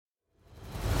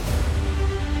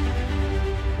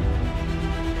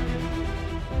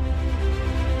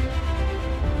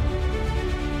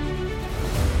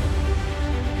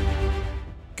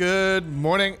Good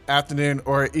morning, afternoon,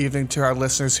 or evening to our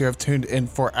listeners who have tuned in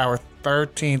for our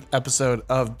 13th episode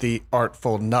of The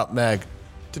Artful Nutmeg.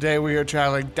 Today we are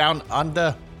traveling down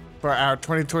under for our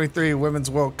 2023 Women's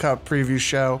World Cup preview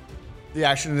show. The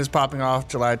action is popping off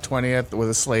July 20th with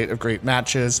a slate of great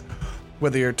matches.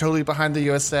 Whether you're totally behind the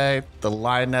USA, the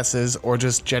Lionesses, or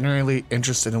just generally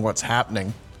interested in what's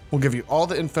happening, we'll give you all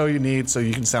the info you need so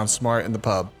you can sound smart in the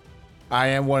pub. I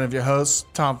am one of your hosts,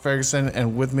 Tom Ferguson,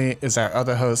 and with me is our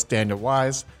other host, Daniel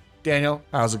Wise. Daniel,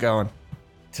 how's it going?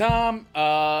 Tom,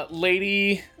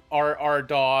 lady, our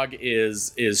dog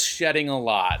is shedding a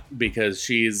lot because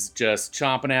she's just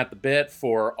chomping at the bit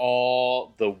for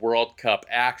all the World Cup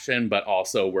action, but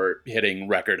also we're hitting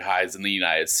record highs in the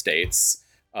United States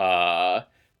that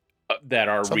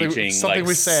are reaching something like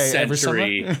we say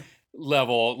century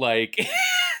level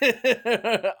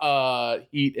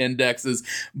heat indexes.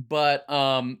 But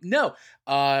no,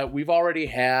 we've already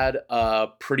had a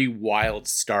pretty wild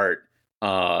start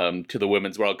to the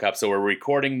Women's World Cup. So we're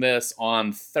recording this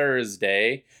on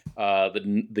Thursday,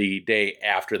 the day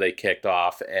after they kicked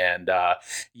off. And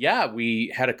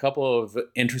we had a couple of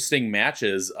interesting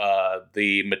matches.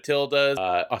 The Matildas,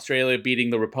 Australia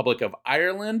beating the Republic of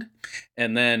Ireland,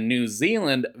 and then New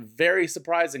Zealand, very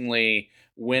surprisingly,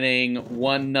 winning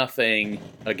 1-0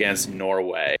 against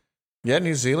Norway. Yeah,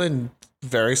 New Zealand,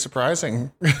 very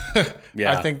surprising.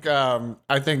 Yeah.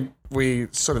 I think we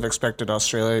sort of expected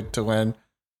Australia to win.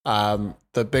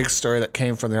 The big story that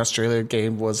came from the Australia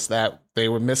game was that they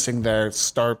were missing their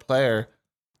star player,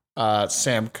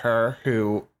 Sam Kerr,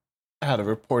 who had a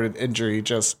reported injury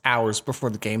just hours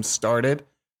before the game started.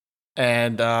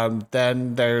 And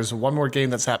then there's one more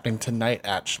game that's happening tonight,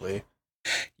 actually.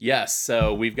 Yes,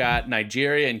 so we've got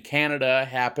Nigeria and Canada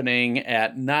happening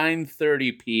at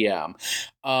 9:30 p.m.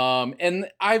 And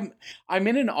I'm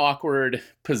in an awkward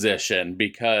position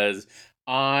because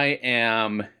I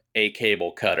am a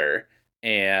cable cutter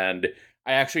and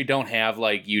I actually don't have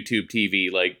like YouTube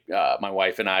TV. Like my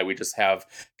wife and I, we just have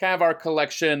kind of our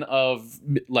collection of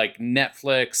like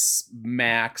Netflix,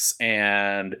 Max,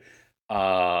 and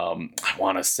I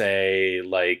want to say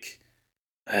like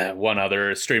one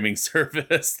other streaming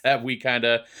service that we kind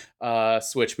of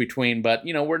switch between. But,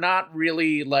 you know, we're not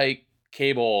really like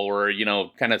cable or, you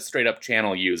know, kind of straight up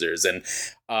channel users. And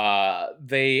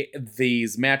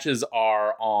these matches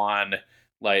are on,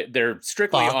 like, they're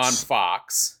strictly on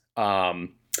Fox.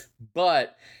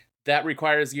 But that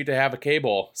requires you to have a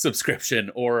cable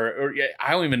subscription, or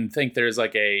I don't even think there's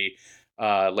like a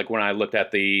like when I looked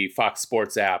at the Fox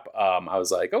Sports app, I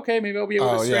was like, okay, maybe I'll be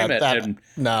able to stream it.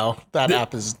 That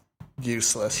app is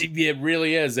useless. It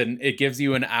really is, and it gives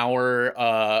you an hour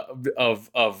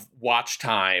of watch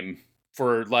time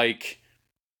for like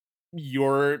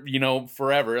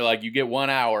forever. Like you get 1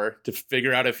 hour to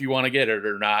figure out if you want to get it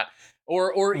or not,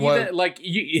 or even like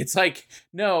it's like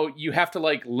no, you have to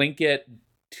like link it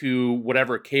to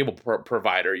whatever cable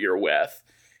provider you're with.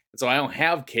 So I don't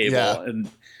have cable, and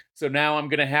so now I'm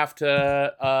gonna have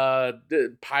to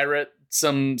pirate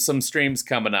some streams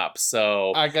coming up.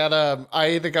 So I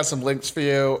either got some links for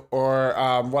you,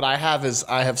 or what I have is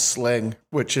I have Sling,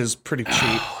 which is pretty cheap.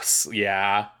 Oh,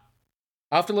 yeah,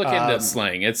 I'll have to look into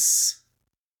Sling.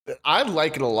 I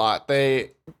like it a lot.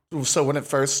 So when it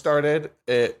first started,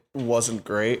 it wasn't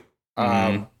great,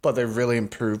 but they really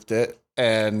improved it.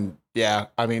 And yeah,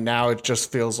 I mean, now it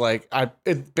just feels like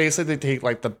it basically take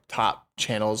like the top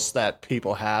channels that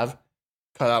people have,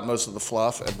 cut out most of the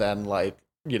fluff, and then like,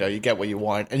 you know, you get what you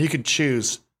want, and you can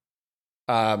choose.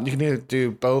 You can either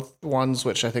do both ones,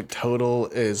 which I think total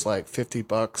is like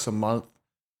 $50 a month,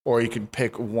 or you can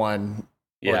pick one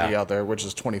or the other, which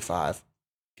is $25.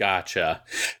 Gotcha.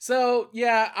 So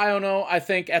yeah, I don't know. I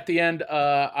think at the end,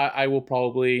 I will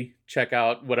probably check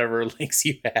out whatever links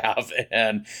you have,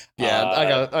 and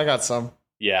I got some.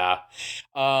 Yeah.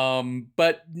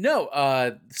 But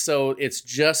no, so it's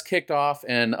just kicked off,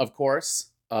 and of course,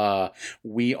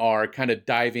 we are kind of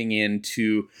diving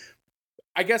into,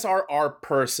 I guess, our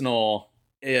personal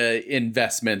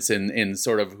investments in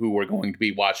sort of who we're going to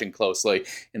be watching closely.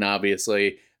 And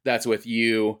obviously that's with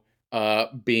you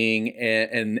being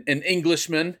an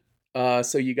Englishman.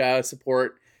 So you gotta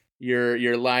support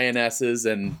your Lionesses,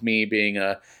 and me being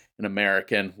an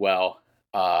American. Well,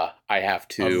 I have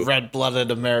to, a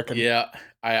red-blooded American. Yeah,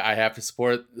 I have to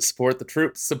support the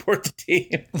troops, support the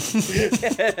team.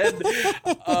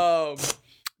 And,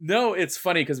 no, it's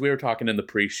funny because we were talking in the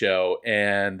pre-show,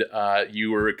 and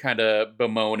you were kind of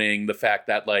bemoaning the fact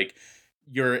that like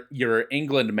your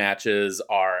England matches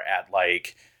are at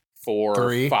like 4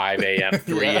 or 5 a.m.,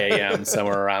 3 a.m.,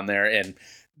 somewhere around there, and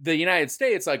the United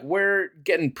States, like, we're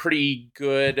getting pretty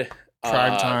good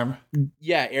Prime time.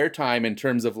 Yeah, airtime in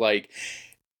terms of like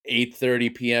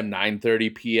 8:30 p.m.,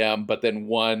 9:30 p.m., but then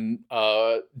one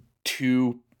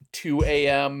 2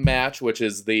 a.m. match, which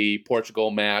is the Portugal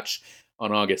match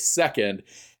on August 2nd.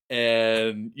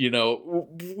 And,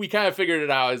 we kind of figured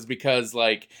it out is because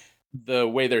like the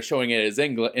way they're showing it is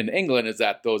in England is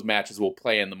that those matches will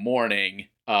play in the morning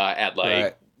at like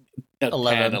right. 10,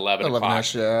 11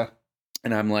 o'clock. Yeah.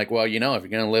 And I'm like, well, if you're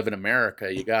going to live in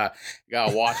America, you got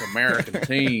to watch American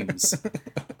teams.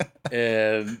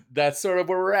 And that's sort of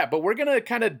where we're at. But we're going to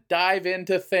kind of dive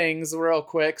into things real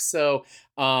quick. So,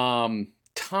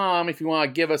 Tom, if you want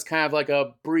to give us kind of like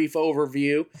a brief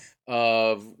overview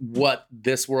of what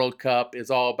this World Cup is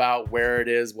all about, where it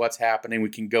is, what's happening, we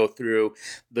can go through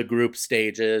the group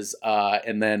stages,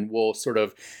 and then we'll sort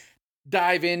of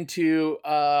dive into,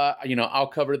 I'll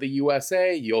cover the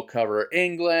USA, you'll cover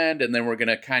England, and then we're going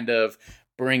to kind of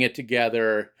bring it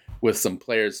together with some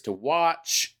players to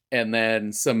watch, and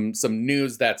then some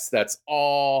news that's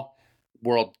all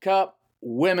World Cup,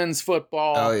 women's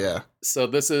football. Oh yeah. So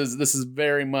this is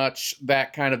very much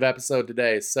that kind of episode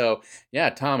today. So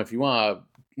yeah, Tom, if you want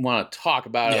to talk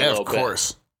about it a little bit. Yeah, of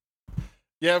course.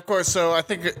 Yeah, of course. So I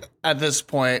think at this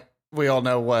point we all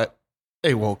know what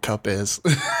a World Cup is.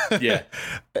 Yeah.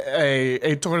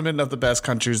 a tournament of the best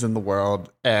countries in the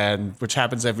world, and which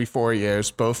happens every 4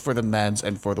 years, both for the men's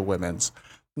and for the women's.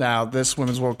 Now, this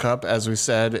Women's World Cup, as we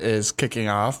said, is kicking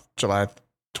off July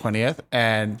 20th,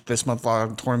 and this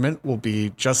month-long tournament will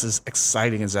be just as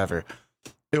exciting as ever.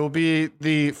 It will be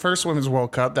the first Women's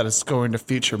World Cup that is going to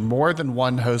feature more than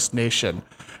one host nation,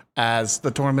 as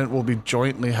the tournament will be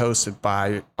jointly hosted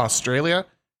by Australia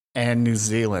and New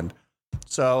Zealand.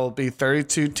 So it'll be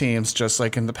 32 teams, just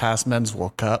like in the past Men's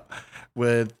World Cup,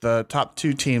 with the top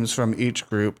 2 teams from each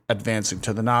group advancing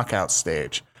to the knockout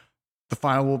stage. The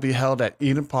final will be held at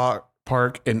Eden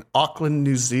Park in Auckland,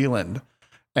 New Zealand.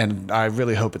 And I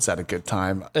really hope it's at a good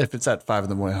time. If it's at 5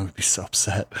 a.m, I would be so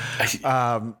upset.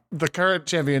 The current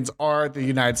champions are the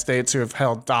United States, who have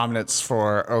held dominance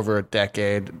for over a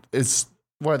decade.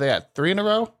 What are they at? 3 in a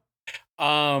row?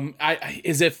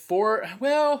 Is it 4?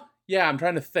 Well, yeah, I'm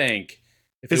trying to think.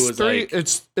 If it's it was 3, like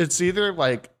it's either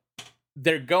like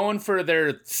they're going for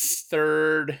their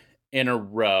 3rd in a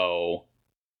row,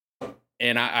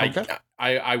 and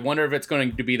I wonder if it's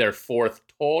going to be their 4th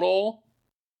total.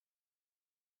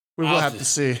 We will have to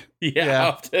see.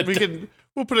 Yeah.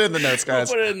 We'll put it in the notes, guys.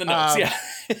 We'll put it in the notes,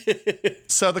 yeah.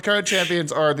 So the current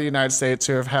champions are the United States,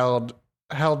 who have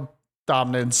held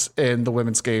dominance in the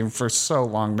women's game for so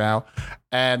long now.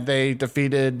 And they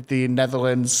defeated the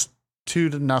Netherlands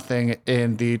 2-0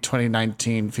 in the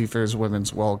 2019 FIFA's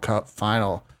Women's World Cup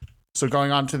final. So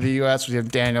going on to the U.S., we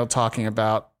have Daniel talking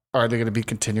about, are they going to be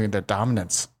continuing their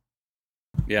dominance?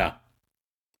 Yeah.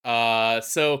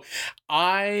 So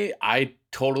I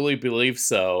totally believe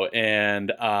so.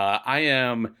 And I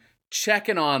am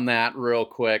checking on that real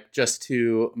quick just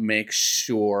to make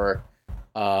sure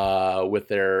with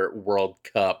their World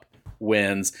Cup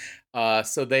wins.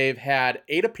 So they've had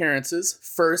 8 appearances,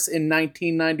 first in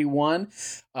 1991.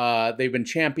 They've been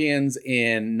champions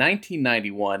in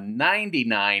 1991,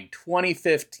 99,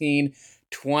 2015,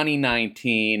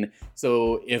 2019.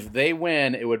 So if they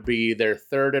win, it would be their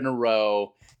 3rd in a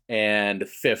row and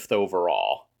 5th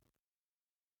overall.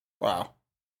 Wow.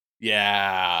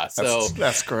 Yeah. So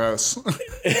that's gross.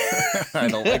 I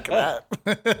don't like that.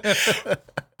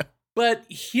 But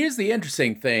here's the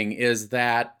interesting thing is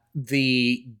that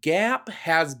the gap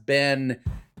has been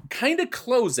kind of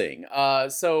closing.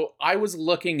 So I was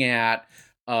looking at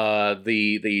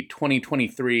the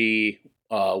 2023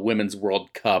 Women's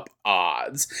World Cup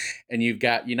odds, and you've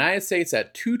got United States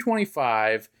at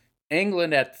 225,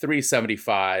 England at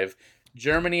 375,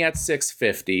 Germany at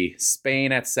 650,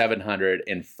 Spain at 700,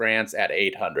 and France at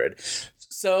 800.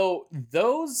 So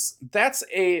that's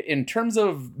in terms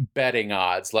of betting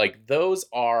odds, like those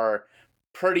are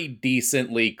pretty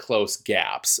decently close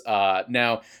gaps.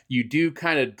 Now you do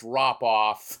kind of drop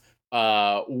off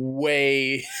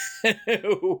way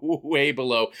way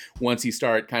below once you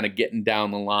start kind of getting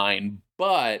down the line.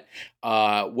 But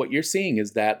what you're seeing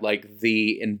is that like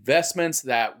the investments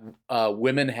that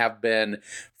women have been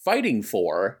fighting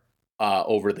for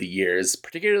over the years,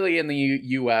 particularly in the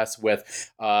U.S.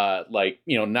 with not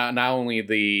only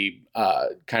the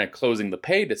kind of closing the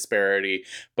pay disparity,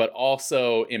 but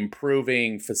also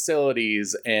improving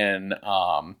facilities and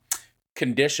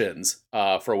conditions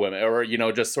for women, or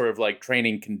just sort of like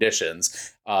training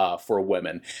conditions for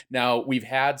women. Now we've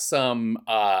had some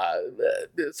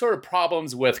sort of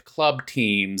problems with club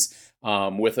teams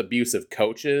with abusive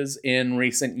coaches in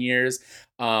recent years.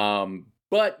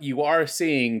 But you are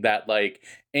seeing that, like,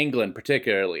 England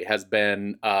particularly has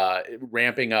been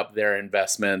ramping up their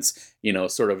investments,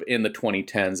 sort of in the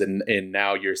 2010s. And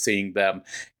now you're seeing them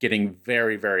getting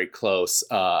very, very close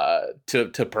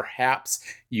to perhaps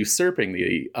usurping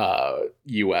the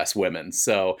U.S. women.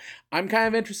 So I'm kind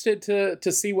of interested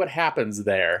to see what happens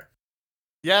there.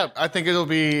 Yeah, I think it'll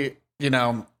be,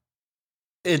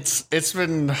 it's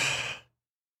been,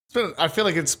 I feel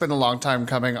like it's been a long time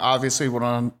coming. Obviously, we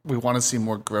want to see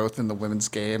more growth in the women's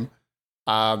game.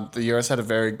 The US had a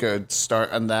very good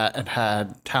start on that and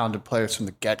had talented players from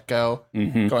the get-go,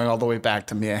 going all the way back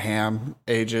to Mia Hamm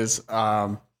ages.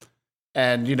 And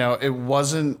it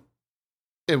wasn't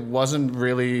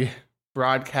really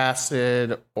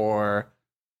broadcasted or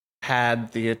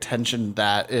had the attention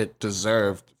that it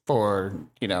deserved for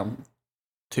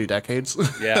 2 decades.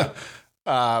 Yeah.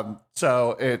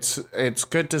 So it's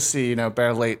good to see,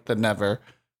 better late than never.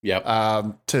 Yep.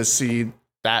 To see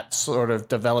that sort of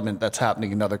development that's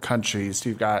happening in other countries.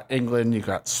 You've got England, you've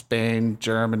got Spain,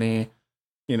 Germany.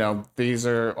 These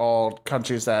are all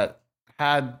countries that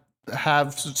have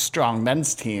strong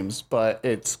men's teams, but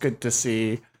it's good to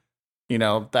see,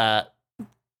 that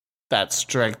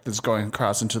strength is going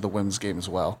across into the women's game as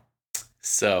well.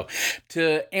 So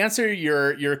to answer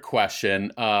your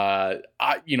question, about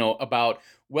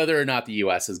whether or not the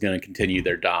U.S. is going to continue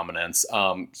their dominance,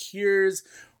 here's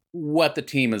what the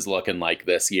team is looking like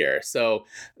this year. So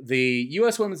the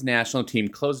U.S. women's national team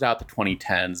closed out the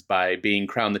 2010s by being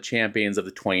crowned the champions of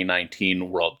the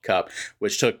 2019 World Cup,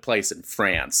 which took place in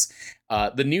France.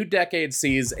 The new decade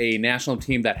sees a national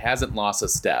team that hasn't lost a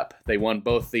step. They won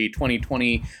both the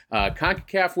 2020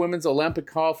 CONCACAF Women's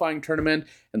Olympic Qualifying Tournament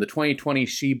and the 2020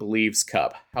 She Believes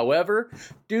Cup. However,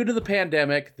 due to the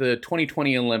pandemic, the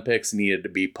 2020 Olympics needed to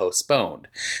be postponed.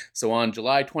 So on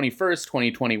July 21st,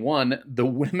 2021, the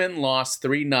women lost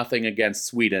 3-0 against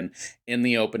Sweden in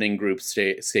the opening group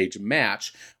stage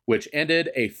match, which ended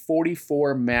a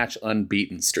 44-match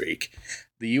unbeaten streak.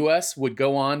 The U.S. would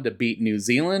go on to beat New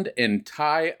Zealand and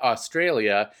tie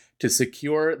Australia to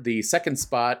secure the second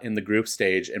spot in the group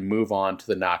stage and move on to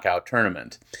the knockout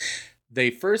tournament.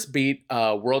 They first beat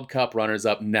World Cup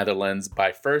runners-up Netherlands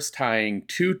by first tying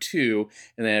 2-2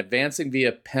 and then advancing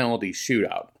via penalty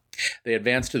shootout. They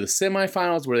advanced to the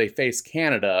semifinals where they faced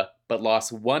Canada, but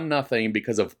lost 1-0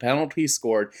 because of penalties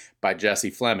scored by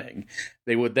Jessie Fleming.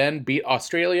 They would then beat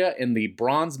Australia in the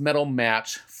bronze medal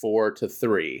match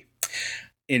 4-3.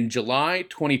 In July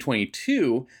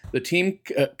 2022, the team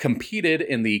competed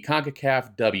in the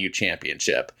CONCACAF W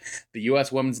Championship. The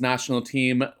U.S. women's national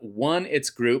team won its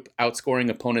group, outscoring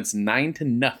opponents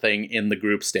 9-0 in the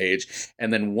group stage,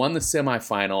 and then won the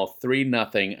semifinal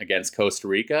 3-0 against Costa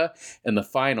Rica, and the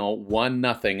final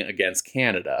 1-0 against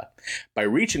Canada. By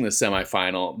reaching the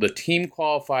semifinal, the team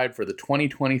qualified for the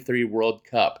 2023 World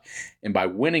Cup, and by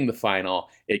winning the final,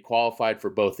 it qualified for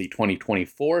both the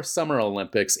 2024 Summer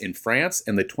Olympics in France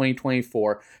and the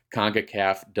 2024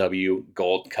 CONCACAF W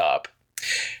Gold Cup.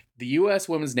 The U.S.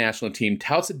 women's national team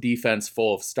touts a defense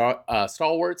full of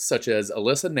stalwarts such as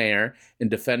Alyssa Nair and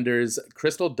defenders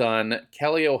Crystal Dunn,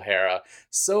 Kelly O'Hara,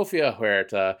 Sofia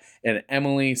Huerta, and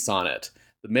Emily Sonnet.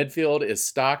 The midfield is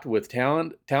stocked with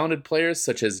talented players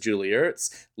such as Julie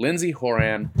Ertz, Lindsay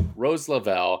Horan, Rose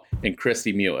Lavelle, and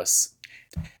Christy Mewis.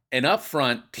 And up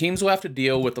front, teams will have to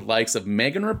deal with the likes of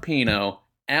Megan Rapinoe,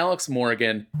 Alex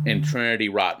Morgan, and Trinity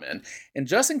Rodman. And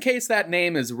just in case that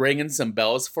name is ringing some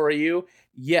bells for you,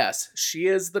 yes, she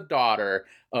is the daughter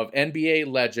of NBA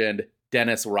legend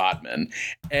Dennis Rodman.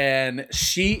 And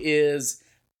she's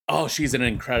an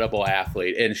incredible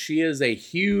athlete. And she is a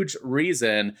huge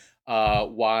reason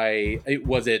why,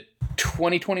 was it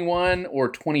 2021 or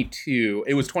 22?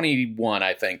 It was 21,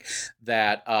 I think,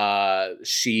 that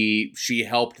she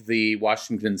helped the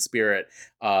Washington Spirit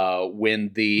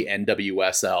win the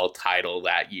NWSL title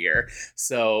that year.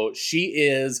 So she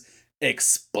is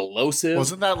explosive.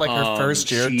 Wasn't that like her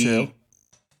first year too?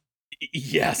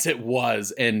 Yes, it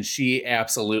was. And she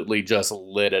absolutely just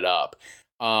lit it up.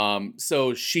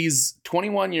 So she's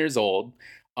 21 years old.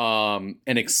 An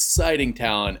exciting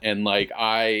talent, and like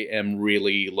I am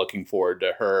really looking forward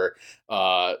to her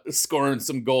scoring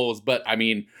some goals. But I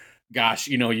mean, gosh,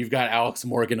 you've got Alex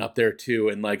Morgan up there too,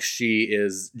 and like she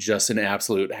is just an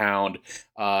absolute hound.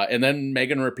 And then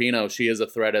Megan Rapinoe, she is a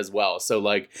threat as well. So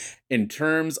like in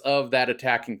terms of that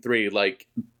attacking three, like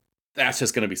that's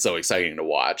just going to be so exciting to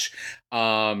watch.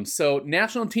 So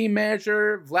national team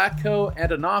manager Vlatko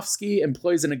Andonovski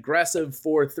employs an aggressive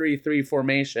 4-3-3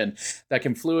 formation that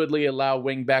can fluidly allow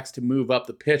wingbacks to move up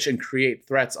the pitch and create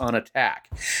threats on attack.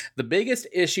 The biggest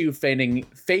issue facing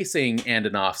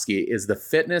Andonovski is the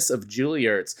fitness of Julie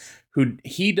Ertz, who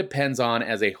he depends on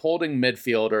as a holding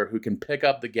midfielder who can pick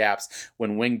up the gaps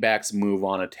when wingbacks move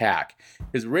on attack.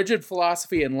 His rigid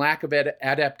philosophy and lack of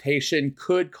adaptation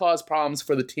could cause problems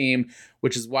for the team,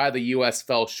 which is why the U.S.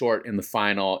 fell short in the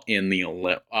final in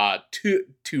the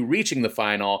to reaching the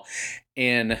final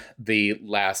in the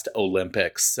last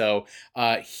Olympics. So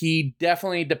he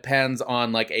definitely depends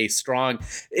on like a strong.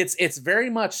 It's very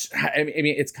much. I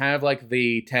mean, it's kind of like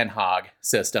the Ten Hag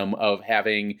system of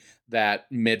having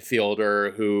that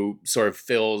midfielder who sort of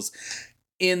fills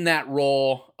in that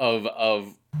role of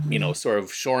sort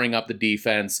of shoring up the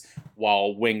defense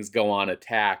while wings go on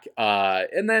attack.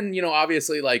 And then,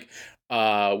 obviously like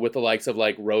with the likes of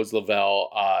like Rose Lavelle,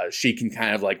 she can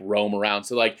kind of like roam around.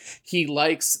 So like he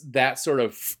likes that sort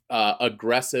of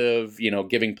aggressive,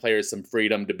 giving players some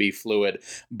freedom to be fluid,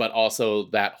 but also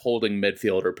that holding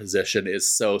midfielder position is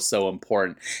so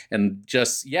important. And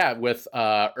just, with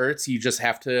Ertz, you just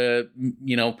have to,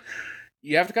 you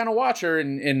have to kind of watch her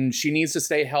and she needs to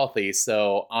stay healthy.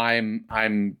 So I'm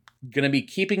going to be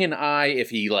keeping an eye if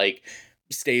he like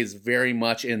stays very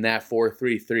much in that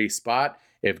 4-3-3 spot.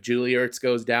 If Julie Ertz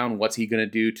goes down, what's he going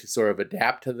to do to sort of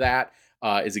adapt to that?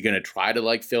 Is he going to try to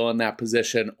like fill in that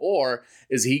position, or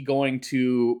is he going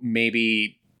to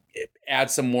maybe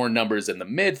add some more numbers in the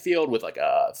midfield with like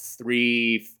a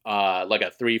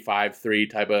 3-5-3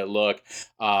 type of look,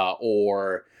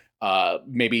 or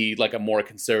maybe like a more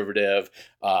conservative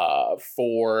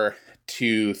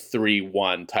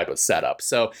 4-2-3-1 type of setup.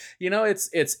 So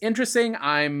it's interesting.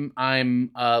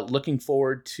 I'm looking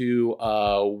forward to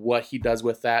what he does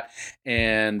with that.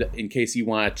 And in case you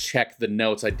want to check the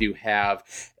notes, I do have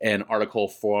an article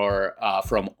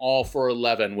from All for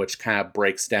 11, which kind of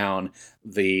breaks down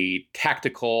the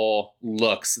tactical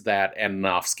looks that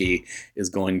Ananovsky is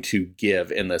going to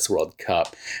give in this World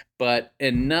Cup. But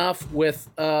enough with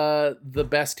the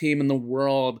best team in the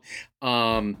world.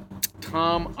 Tom,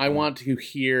 I want to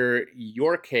hear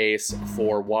your case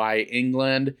for why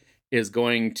England is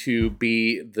going to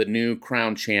be the new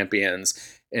crown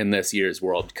champions in this year's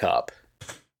World Cup.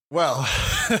 Well,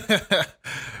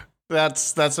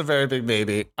 that's a very big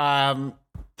maybe.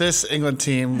 This England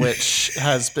team, which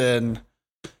has been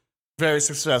very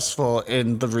successful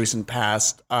in the recent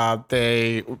past,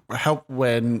 they helped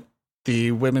win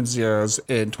the Women's Euros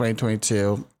in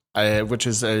 2022, which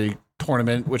is a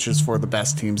tournament which is for the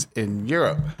best teams in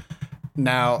Europe.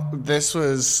 Now, this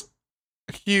was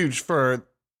huge for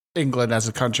England as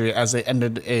a country as they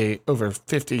ended a over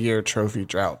 50-year trophy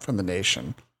drought from the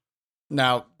nation.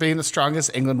 Now, being the strongest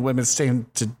England women's team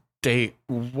to date,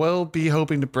 will be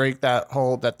hoping to break that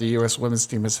hold that the U.S. women's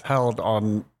team has held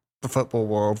on the football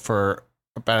world for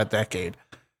about a decade.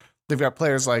 They've got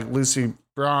players like Lucy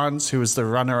Bronze, who was the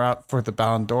runner-up for the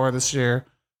Ballon d'Or this year,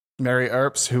 Mary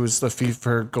Earps, who was the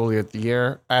FIFA Goalie of the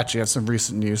Year. I actually have some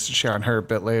recent news to share on her a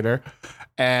bit later.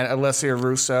 And Alessia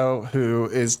Russo, who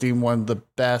is deemed one of the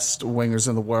best wingers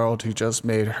in the world, who just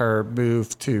made her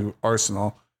move to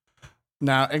Arsenal.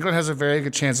 Now, England has a very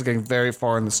good chance of getting very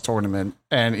far in this tournament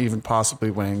and even possibly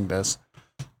winning this.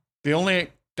 The only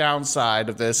downside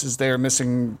of this is they're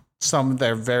missing some of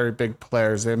their very big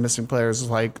players. They're missing players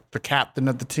like the captain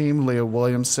of the team, Leah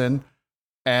Williamson,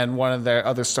 and one of their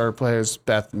other star players,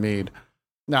 Beth Mead.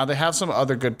 Now, they have some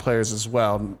other good players as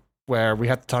well, where we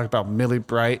have to talk about Millie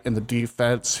Bright in the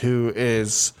defense, who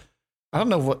is, I don't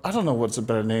know what's a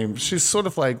better name. She's sort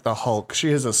of like the Hulk. She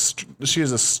is a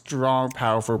strong,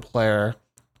 powerful player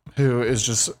who is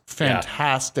just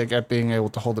fantastic at being able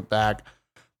to hold it back.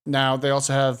 Now, they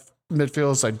also have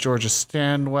midfielders like Georgia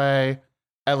Stanway,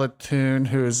 Ella Toone,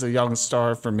 who is a young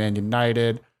star for Man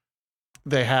United.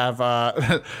 They have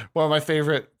one of my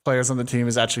favorite players on the team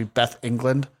is actually Beth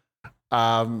England,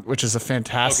 which is a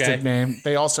fantastic name.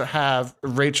 They also have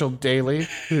Rachel Daly,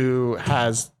 who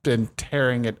has been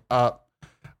tearing it up,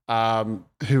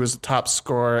 who is the top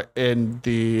scorer in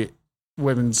the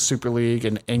Women's Super League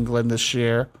in England this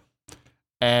year.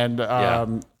 And,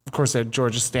 of course, they have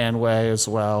Georgia Stanway as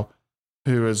well,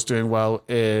 who is doing well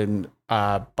in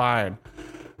Bayern.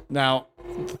 Now,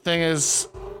 the thing is,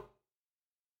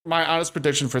 my honest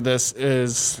prediction for this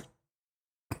is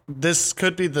this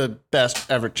could be the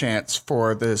best ever chance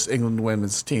for this England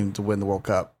women's team to win the World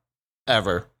Cup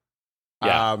ever.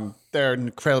 Yeah. They're an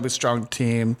incredibly strong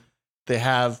team. They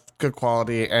have good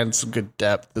quality and some good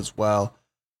depth as well.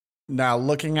 Now,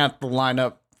 looking at the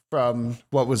lineup from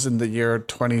what was in the year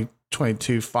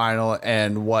 2022 final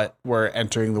and what we're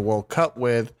entering the World Cup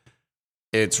with,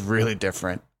 it's really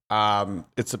different.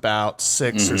 It's about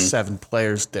 6 or 7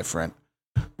 players different,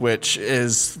 which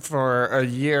is for a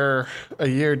year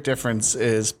difference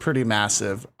is pretty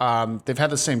massive. They've had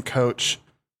the same coach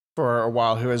for a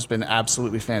while, who has been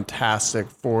absolutely fantastic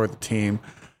for the team.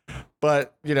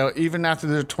 But, even after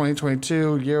the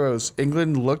 2022 Euros,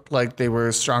 England looked like they were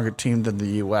a stronger team than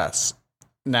the U.S.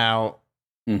 Now,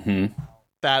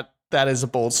 that is a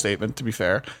bold statement, to be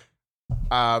fair.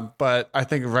 But I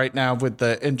think right now, with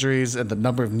the injuries and the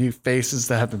number of new faces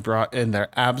that have been brought in, their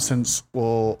absence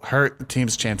will hurt the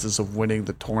team's chances of winning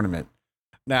the tournament.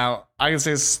 Now, I can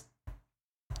say this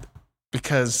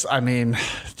because,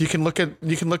 you can look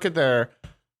at their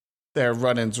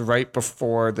run-ins right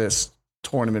before this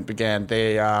tournament began.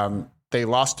 They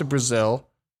lost to Brazil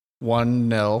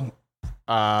 1-0.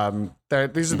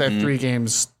 These are their 3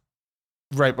 games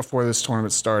right before this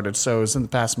tournament started. So it was in the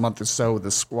past month or so with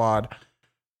the squad.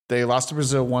 They lost to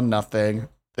Brazil 1-0.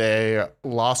 They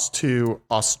lost to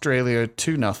Australia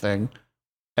 2-0.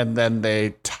 And then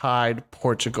they tied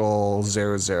Portugal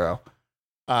 0-0.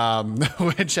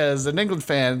 Which, as an England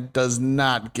fan, does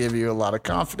not give you a lot of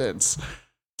confidence.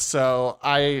 So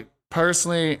I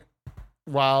personally,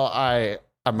 while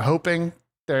I'm hoping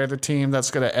they're the team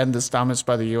that's going to end this dominance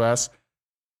by the U.S.,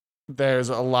 there's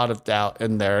a lot of doubt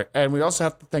in there. And we also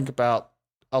have to think about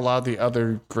a lot of the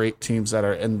other great teams that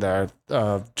are in there,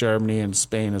 Germany and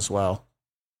Spain as well.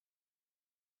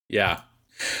 Yeah.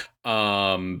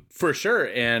 For sure.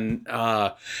 And,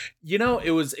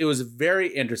 it was very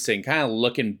interesting kind of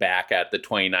looking back at the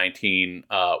 2019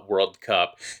 World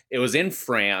Cup. It was in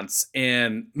France,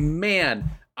 and man,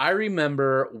 I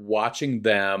remember watching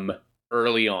them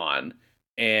early on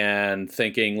and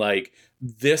thinking like,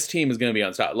 this team is going to be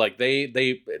unstoppable. Like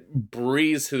they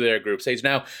breeze through their group stage.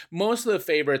 Now, most of the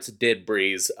favorites did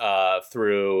breeze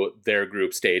through their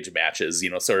group stage matches,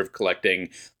 sort of collecting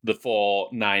the full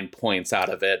 9 points out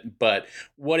of it. But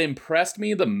what impressed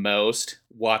me the most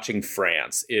watching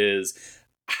France is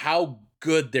how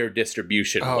good their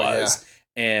distribution was.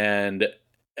 Yeah. And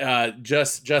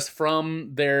just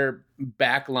from their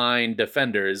backline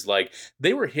defenders, like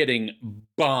they were hitting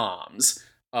bombs.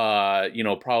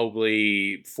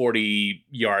 Probably 40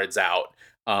 yards out.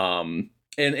 And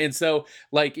so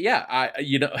like, yeah,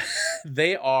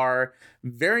 they are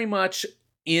very much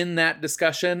in that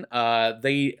discussion.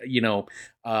 They,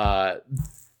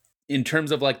 in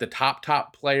terms of like the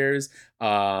top players,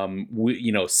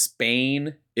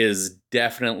 Spain is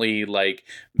definitely like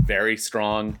very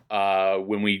strong.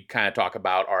 When we kind of talk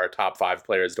about our top 5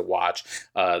 players to watch,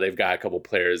 they've got a couple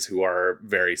players who are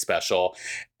very special.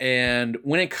 And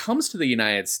when it comes to the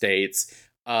United States,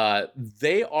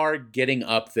 they are getting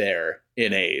up there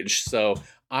in age. So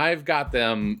I've got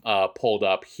them pulled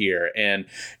up here. And,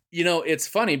 it's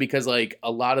funny because like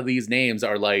a lot of these names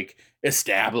are like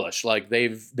established, like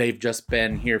they've just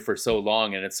been here for so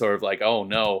long, and it's sort of like, oh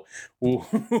no,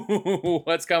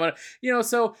 what's coming?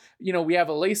 So we have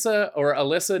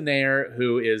Alyssa Nair,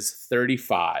 who is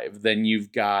 35. Then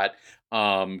you've got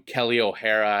Kelly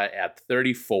O'Hara at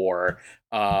 34,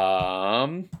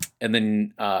 and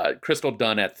then Crystal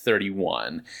Dunn at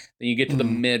 31. Then you get to the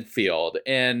midfield,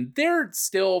 and they're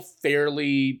still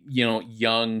fairly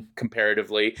young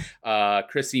comparatively.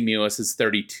 Christy Mewis is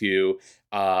 32.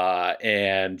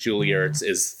 And Julie Ertz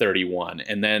is 31.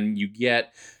 And then you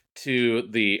get to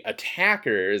the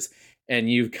attackers, and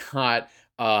you've got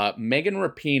Megan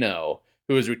Rapinoe,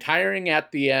 who is retiring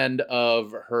at the end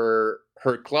of her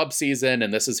club season,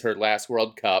 and this is her last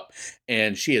World Cup,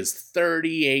 and she is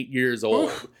 38 years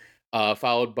old.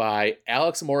 Followed by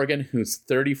Alex Morgan, who's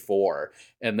 34,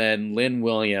 and then Lynn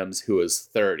Williams, who is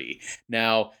 30.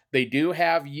 Now, they do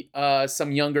have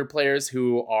some younger players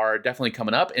who are definitely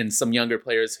coming up, and some younger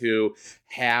players who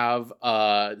have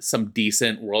some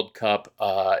decent World Cup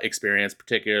experience,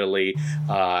 particularly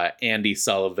Andy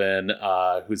Sullivan,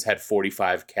 who's had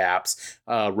 45 caps,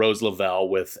 Rose Lavelle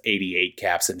with 88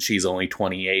 caps, and she's only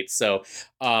 28. So,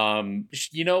 the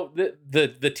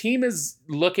team is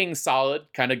looking solid,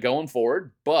 kind of going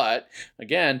forward. But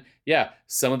again, yeah,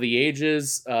 some of the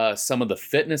ages, some of the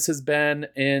fitness has been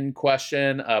in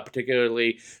question,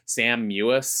 particularly Sam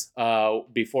Mewis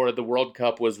before the World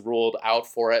Cup was ruled out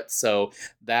for it. So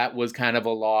that was kind of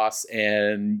a loss.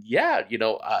 And yeah,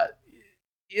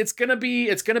 it's gonna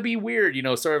be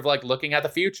weird, sort of like looking at the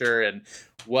future and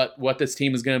what this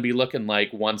team is gonna be looking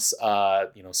like once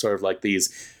sort of like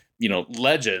these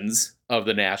legends of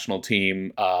the national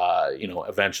team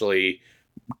eventually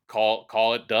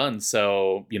call it done.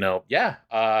 So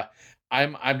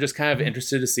I'm just kind of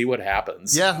interested to see what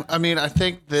happens. Yeah, I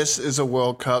think this is a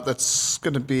World Cup that's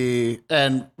going to be,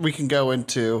 and we can go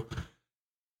into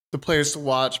the players to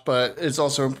watch, but it's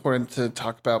also important to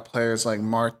talk about players like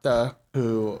Martha,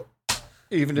 who,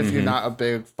 even if you're not a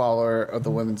big follower of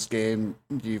the women's game,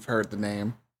 you've heard the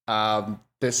name.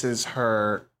 This is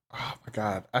her Oh my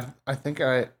god, I think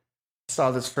I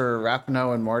saw this for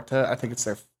Rapinoe and Marta. I think it's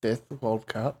their 5th World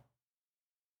Cup,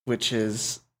 which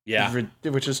is Yeah.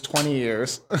 which is 20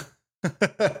 years, which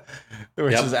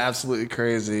Yep. is absolutely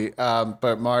crazy.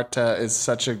 But Marta is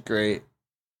such a great,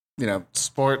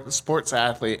 sports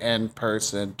athlete and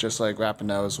person, just like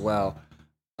Rapinoe as well.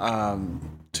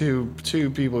 Two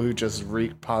people who just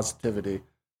reek positivity.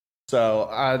 So,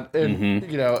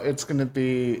 Mm-hmm. it's going to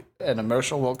be an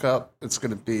emotional World Cup. It's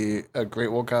going to be a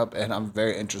great World Cup, and I'm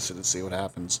very interested to see what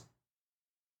happens.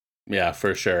 Yeah,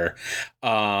 for sure.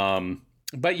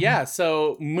 But yeah,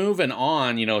 so moving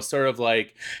on, sort of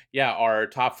like, yeah, our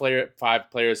five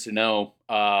players to know.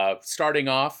 Starting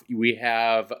off, we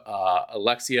have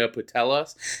Alexia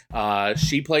Putellas.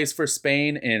 She plays for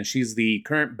Spain, and she's the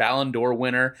current Ballon d'Or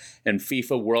winner and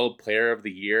FIFA World Player of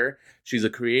the Year. She's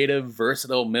a creative,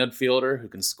 versatile midfielder who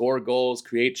can score goals,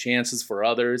 create chances for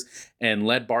others, and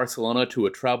led Barcelona to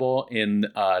a treble in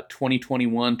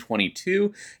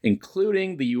 2021-22,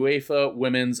 including the UEFA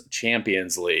Women's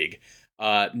Champions League.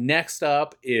 Next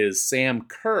up is Sam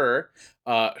Kerr,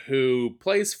 who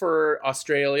plays for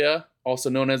Australia, also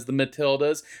known as the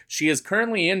Matildas. She is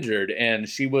currently injured, and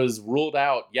she was ruled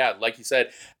out, yeah, like you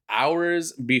said,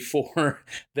 hours before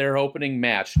their opening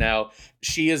match. Now,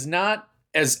 she is not,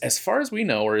 as far as we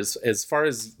know, or as far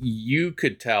as you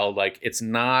could tell, like,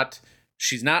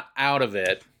 she's not out of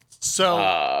it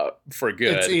for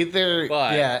good.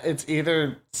 It's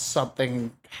either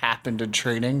something happened in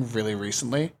training really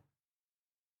recently,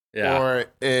 or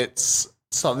it's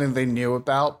something they knew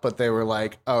about, but they were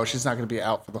like, "Oh, she's not going to be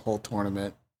out for the whole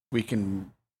tournament. We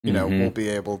can, we'll be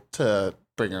able to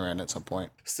bring her in at some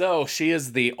point." So she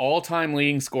is the all-time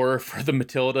leading scorer for the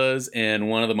Matildas and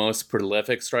one of the most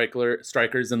prolific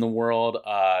strikers in the world.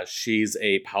 She's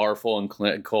a powerful and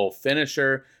clinical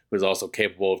finisher who is also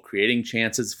capable of creating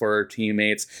chances for her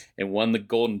teammates, and won the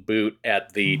Golden Boot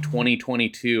at the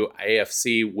 2022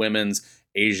 AFC Women's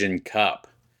Asian Cup.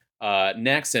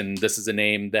 Next, and this is a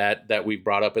name that we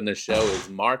brought up in the show, is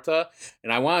Marta.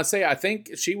 And I want to say, I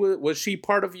think she was she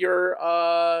part of your,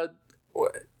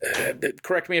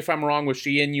 correct me if I'm wrong, was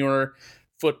she in your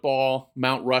football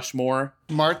Mount Rushmore?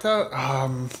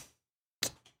 Marta,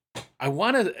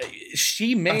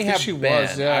 she may have she been.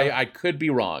 was, yeah. I could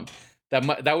be wrong.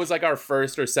 That was like our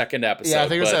first or second episode. Yeah, I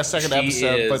think it was our second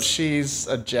episode, but she's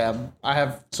a gem. I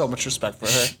have so much respect for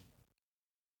her.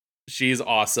 She's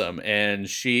awesome, and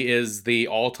she is the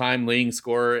all-time leading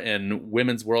scorer in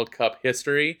Women's World Cup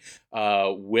history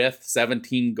with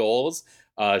 17 goals.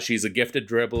 She's a gifted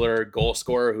dribbler, goal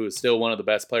scorer who is still one of the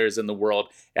best players in the world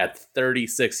at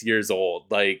 36 years old.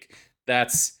 Like,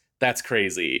 that's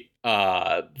crazy.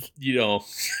 Rapinoe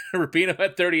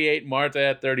at 38, Marta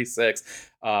at 36.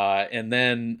 And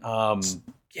then,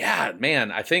 yeah,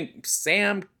 man, I think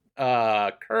Sam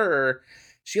Kerr,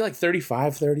 she like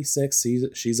 35, 36.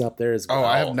 She's up there as well. Oh,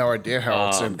 I have no idea how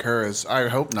old Sam Kerr is. I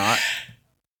hope not.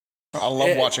 I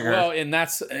love watching her. Well, and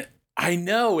that's, I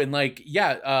know. And like,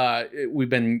 yeah, we've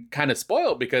been kind of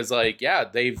spoiled because like, yeah,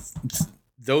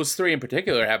 those three in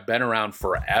particular have been around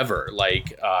forever.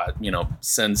 Like,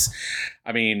 since,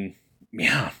 I mean,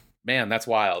 yeah, man, that's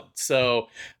wild. So,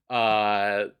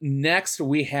 next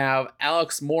we have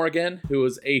Alex Morgan, who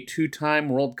is a 2-time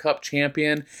World Cup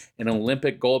champion and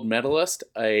Olympic gold medalist,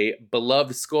 a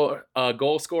beloved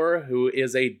goal scorer who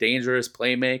is a dangerous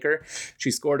playmaker.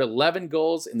 She scored 11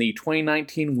 goals in the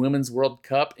 2019 Women's World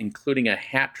Cup, including a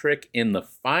hat trick in the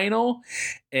final.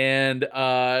 And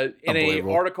in an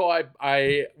article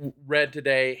I read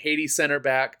today, Haiti center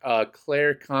back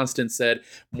Claire Constant said,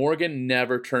 "Morgan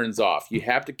never turns off. You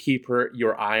have to keep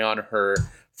your eye on her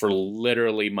for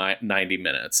literally 90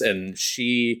 minutes." And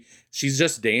she's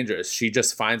just dangerous. She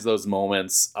just finds those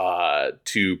moments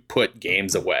to put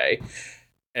games away.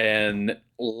 And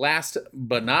last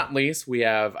but not least, we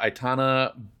have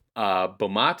Aitana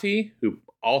Bomati, who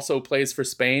also plays for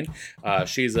Spain.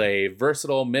 She's a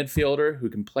versatile midfielder who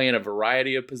can play in a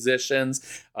variety of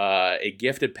positions, a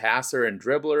gifted passer and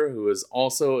dribbler who is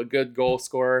also a good goal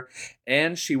scorer,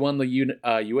 and she won the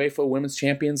UEFA Women's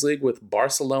Champions League with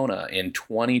Barcelona in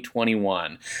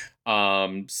 2021.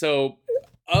 So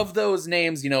of those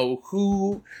names,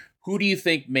 who do you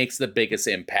think makes the biggest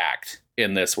impact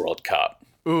in this World Cup?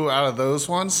 Ooh, out of those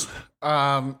ones,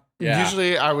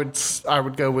 usually I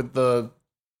would go with the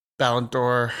Ballon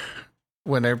d'Or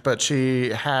winner, but she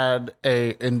had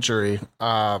a injury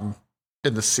in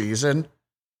the season,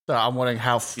 so I'm wondering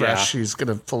how fresh she's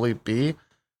gonna fully be.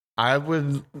 I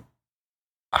would,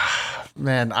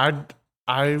 man,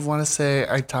 I want to say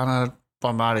Aitana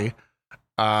Bomati.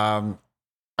 I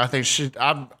think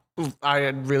I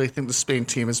really think the Spain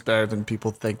team is better than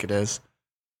people think it is.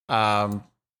 I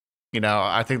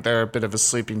think they're a bit of a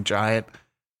sleeping giant,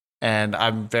 and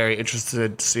I'm very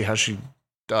interested to see how she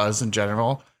does in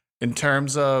general. In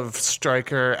terms of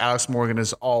striker, Alex Morgan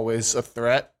is always a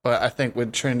threat, but I think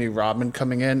with Trinity Rodman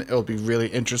coming in, it'll be really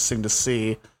interesting to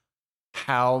see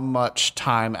how much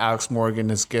time Alex Morgan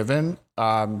is given.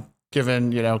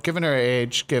 Given her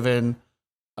age, given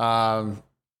how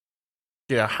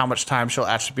much time she'll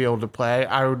actually be able to play.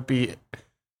 I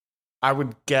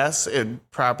would guess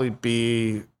it'd probably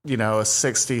be a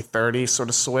 60-30 sort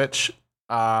of switch.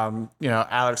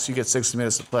 Alex, you get 60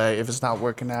 minutes to play. If it's not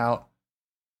working out,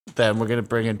 then we're going to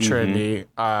bring in Trinity,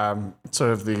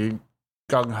 sort of the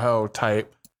gung-ho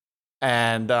type.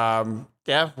 And,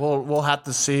 we'll have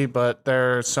to see, but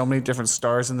there are so many different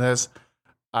stars in this.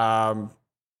 I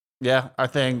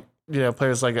think,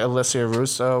 players like Alicia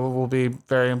Russo will be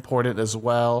very important as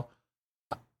well.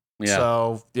 Yeah.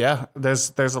 So,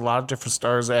 there's a lot of different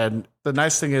stars, and the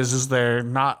nice thing is they're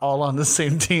not all on the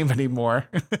same team anymore.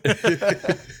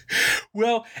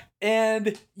 Well,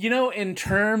 and, in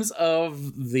terms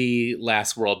of the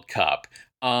last World Cup,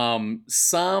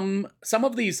 some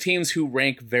of these teams who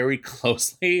rank very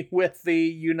closely with the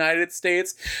United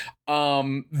States,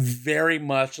 very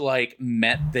much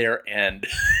met their end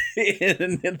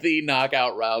in the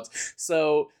knockout rounds.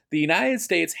 So the United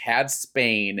States had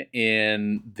Spain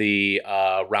in the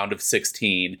round of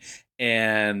 16,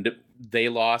 and they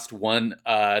lost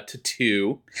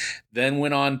 1-2, then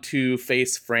went on to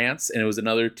face France, and it was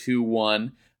another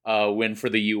 2-1 win for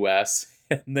the U.S.,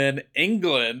 and then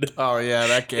England. Oh, yeah,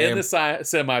 that game. In the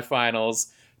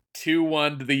semifinals,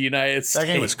 2-1 to the United States.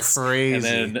 That game was crazy. And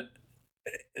then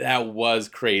that was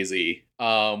crazy.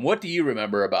 What do you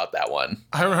remember about that one?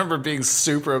 I remember being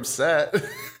super upset.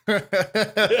 But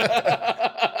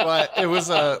it was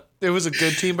a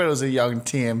good team, but it was a young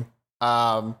team.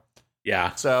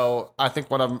 Yeah. So I think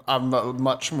I'm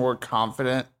much more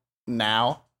confident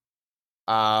now,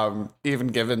 even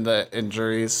given the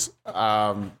injuries.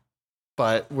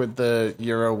 But with the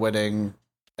Euro winning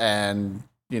and,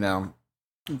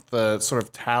 the sort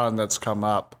of talent that's come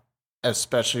up,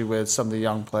 especially with some of the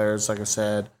young players, like I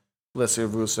said, Alicia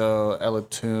Russo, Ella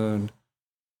Toon,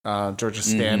 Georgia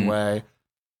Stanway,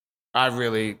 I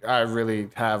really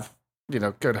have,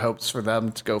 good hopes for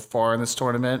them to go far in this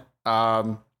tournament.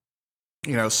 Semifinals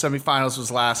was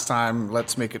last time.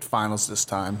 Let's make it finals this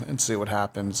time and see what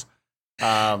happens.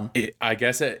 I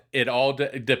guess it all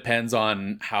depends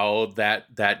on how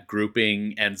that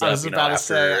grouping ends up. I was about to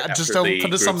say, just don't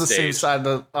put us on the same side.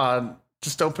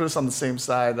 Just don't put us on the same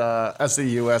side as the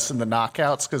U.S. in the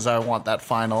knockouts, because I want that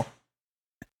final.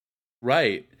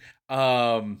 Right.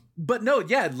 But no,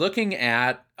 yeah, looking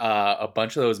at a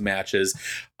bunch of those matches,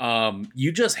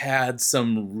 you just had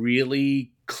some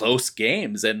really close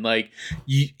games, and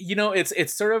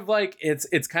it's sort of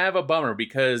it's kind of a bummer,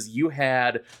 because you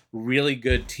had really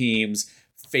good teams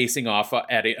facing off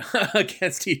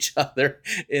against each other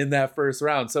in that first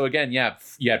round. So again,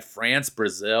 you had France,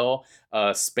 Brazil,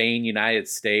 Spain, United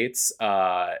States,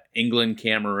 England,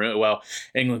 Cameroon. Well,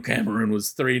 England, Cameroon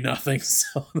was 3-0,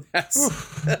 so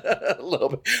that's a little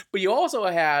bit. But you also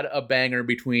had a banger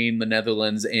between the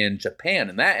Netherlands and Japan,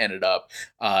 and that ended up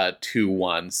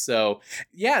 2-1. So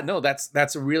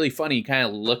that's really funny. Kind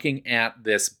of looking at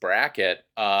this bracket,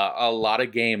 a lot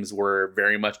of games were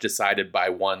very much decided by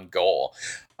one goal.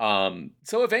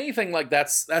 So if anything,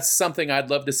 that's something I'd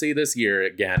love to see this year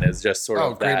again, is just sort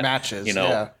of great matches,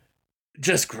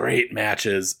 just great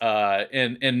matches.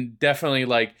 And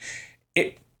definitely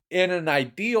in an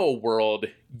ideal world,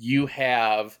 you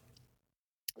have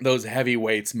those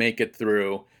heavyweights make it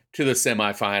through to the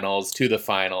semifinals, to the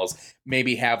finals,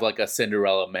 maybe have a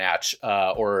Cinderella match,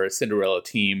 or a Cinderella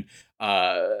team,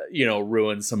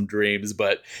 ruin some dreams.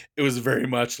 But it was very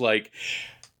much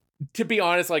to be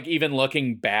honest, even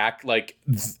looking back,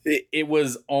 it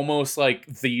was almost like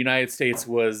the United States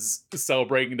was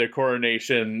celebrating their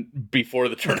coronation before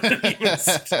the tournament even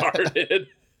started.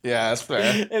 Yeah, that's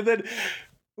fair. And then,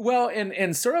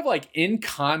 and sort of in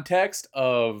context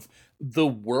of the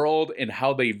world and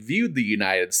how they viewed the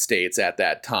United States at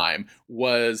that time,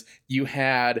 was you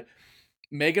had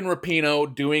Megan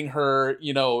Rapinoe doing her,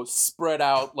 spread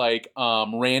out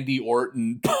Randy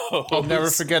Orton pose. I'll never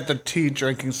forget the tea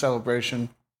drinking celebration.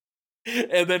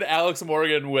 And then Alex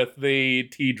Morgan with the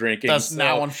tea drinking. That's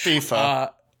now on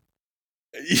FIFA.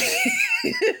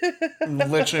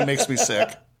 Literally makes me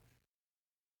sick.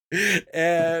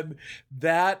 And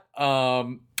that,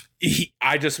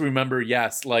 I just remember,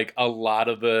 yes, like a lot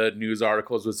of the news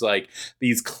articles was like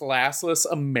these classless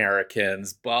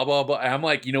Americans, blah, blah, blah. And I'm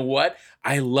like, you know what?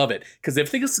 I love it. Because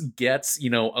if this gets, a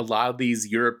lot of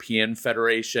these European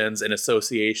federations and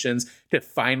associations to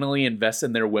finally invest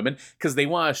in their women because they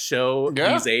want to show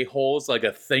these a-holes like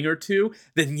a thing or two,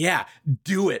 then yeah,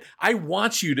 do it. I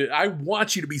want you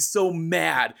to be so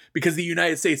mad because the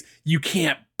United States, you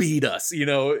can't beat us,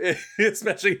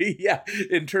 especially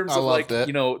in terms of like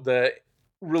it. The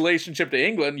relationship to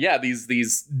England.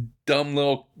 These dumb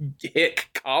little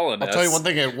hick colonists. I'll tell you one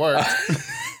thing, it worked.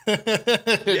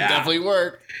 It definitely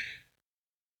worked.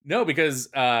 No, because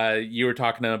you were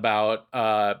talking about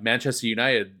Manchester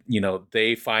United.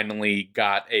 They finally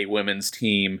got a women's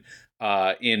team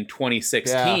in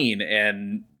 2016,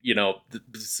 and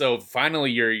so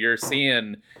finally you're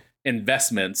seeing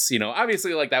investments.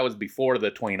 Obviously, like that was before the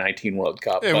 2019 World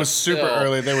Cup. It was super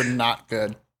early. They were not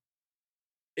good.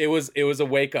 It was a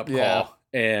wake up call,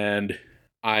 and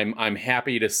I'm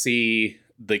happy to see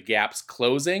the gaps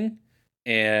closing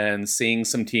and seeing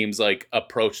some teams like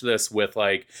approach this with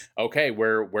like, okay,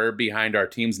 we're behind our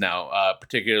teams now.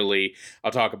 Particularly,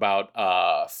 I'll talk about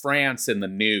France in the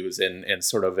news and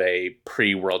sort of a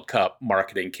pre-World Cup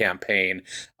marketing campaign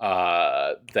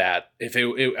that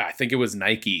I think it was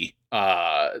Nike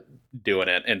doing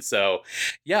it, and so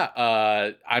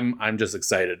I'm just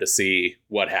excited to see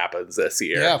what happens this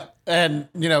year. Yeah, and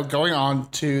going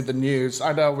on to the news,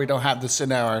 I know we don't have this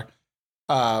in our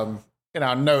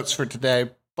notes for today,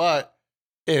 but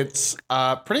it's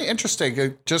pretty interesting.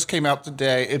 It just came out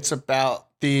today. It's about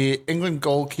the England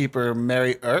goalkeeper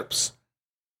Mary Earps.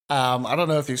 I don't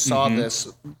know if you saw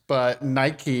this, but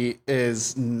Nike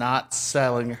is not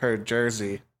selling her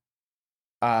jersey.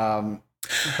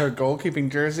 Her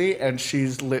goalkeeping jersey, and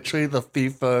she's literally the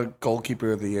FIFA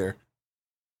goalkeeper of the year.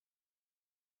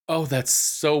 Oh, that's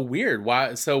so weird.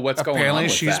 Why? So what's going on with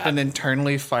Apparently, she's been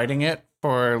internally fighting it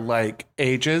for like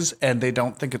ages, and they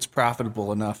don't think it's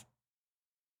profitable enough.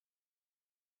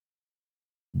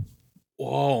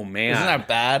 Oh man, isn't that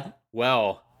bad?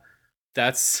 Well,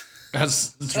 that's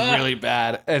really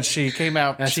bad. And she came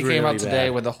out. She came out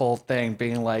today with the whole thing,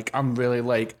 being like, "I'm really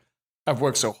like." I've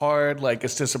worked so hard, like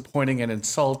it's disappointing and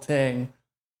insulting.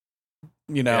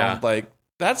 Like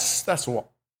that's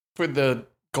what for the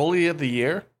goalie of the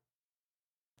year.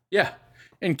 Yeah,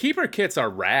 and keeper kits are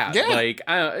rad. Yeah. Like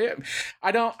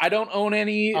I don't own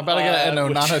any. I'm about to get an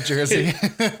Onana jersey.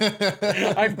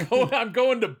 I'm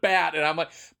going to bat, and I'm like,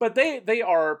 but they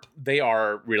are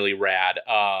really rad.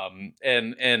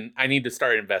 And I need to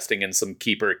start investing in some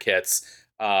keeper kits.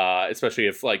 Especially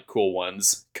if like cool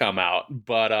ones come out.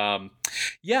 But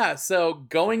so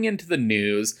going into the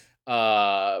news,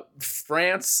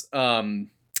 France, or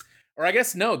I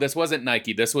guess no, this wasn't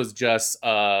Nike. This was just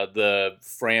the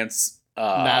France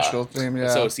national team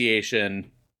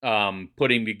association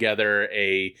putting together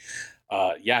a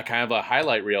kind of a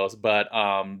highlight reels. But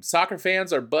soccer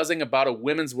fans are buzzing about a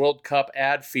Women's World Cup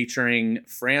ad featuring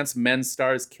France men's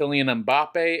stars Kylian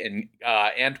Mbappe and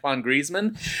Antoine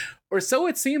Griezmann. Or so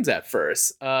it seems at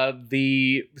first. So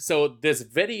this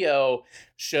video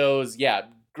shows,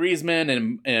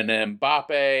 Griezmann and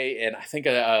Mbappe, and I think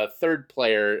a third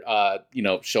player,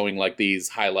 showing like these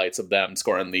highlights of them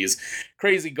scoring these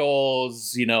crazy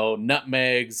goals,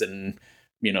 nutmegs and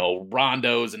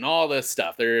rondos and all this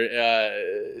stuff. They're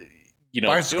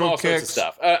bicycle doing all kicks. sorts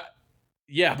of stuff.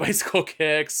 Bicycle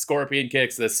kicks, scorpion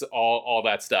kicks, this all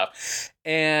that stuff.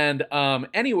 And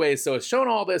anyway, so it's showing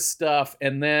all this stuff,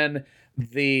 and then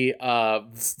the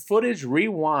footage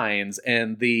rewinds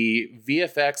and the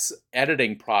VFX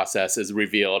editing process is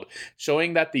revealed,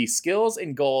 showing that the skills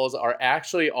and goals are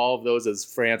actually all of those as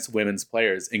France women's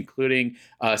players, including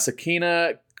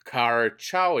Sakina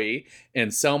Karchaoui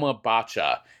and Selma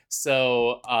Bacha.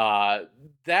 So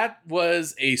that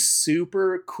was a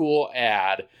super cool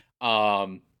ad.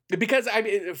 Because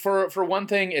for one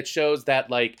thing, it shows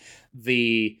that like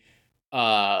the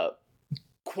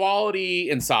quality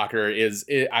in soccer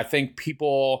I think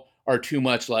people are too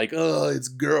much like, oh, it's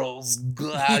girls,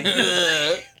 like,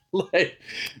 oh,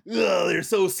 they're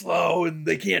so slow and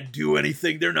they can't do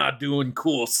anything. They're not doing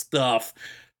cool stuff.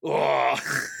 Oh.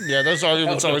 Yeah, those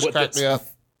arguments always crack me up.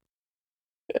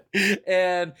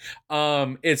 And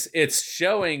it's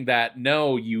showing that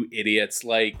no, you idiots,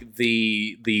 like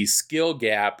the skill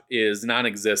gap is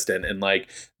non-existent, and like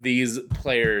these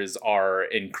players are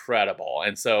incredible.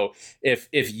 And so if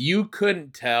you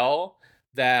couldn't tell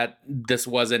that this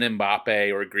wasn't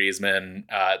Mbappe or Griezmann,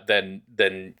 then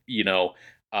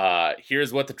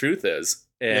here's what the truth is,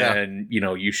 and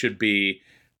you should be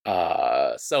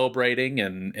celebrating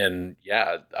and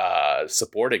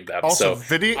supporting them. Also,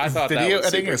 So I thought that video was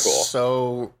editing super is cool.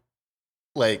 so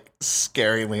like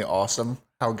scarily awesome.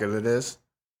 How good it is!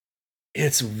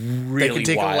 It's really They can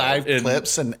take wild. live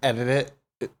clips and edit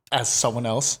it as someone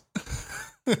else.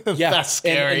 Yeah, That's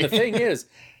scary. And the thing is,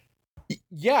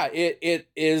 yeah, it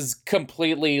is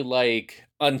completely like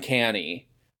uncanny.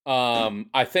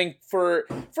 I think for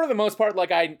the most part,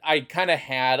 like I kind of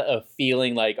had a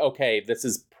feeling like, okay, this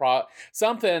is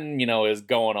something, is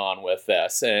going on with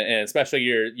this, and especially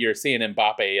you're seeing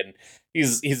Mbappe, and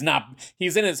he's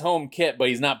in his home kit, but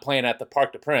he's not playing at the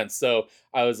Parc des Princes. So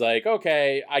I was like,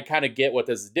 okay, I kind of get what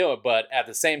this is doing, but at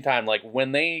the same time, like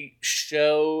when they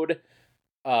showed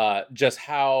just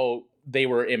how they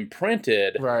were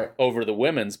imprinted Right. over the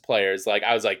women's players, like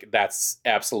I was like, that's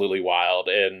absolutely wild,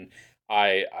 and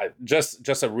I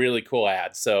just a really cool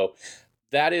ad. So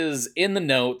that is in the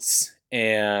notes,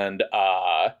 and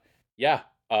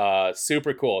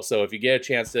super cool. So if you get a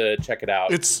chance to check it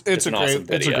out, It's a an great awesome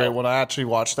video. It's a great one. I actually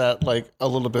watched that like a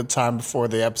little bit of time before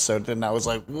the episode, and I was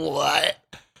like, what?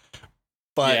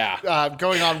 But Yeah.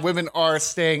 Going on, women are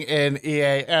staying in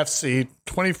EAFC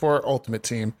 24 Ultimate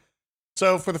Team.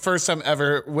 So for the first time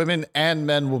ever, women and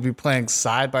men will be playing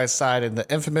side by side in the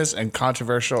infamous and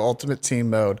controversial Ultimate Team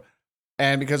mode.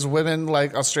 And because women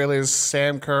like Australia's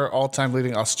Sam Kerr, all-time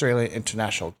leading Australian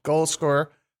international goal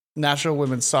scorer, National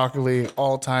Women's Soccer League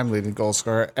all-time leading goal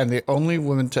scorer, and the only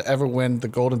woman to ever win the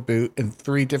Golden Boot in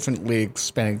 3 different leagues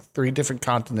spanning 3 different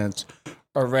continents,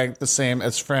 are ranked the same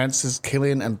as France's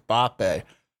Kylian Mbappe.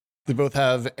 They both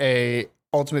have a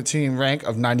Ultimate Team rank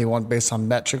of 91 based on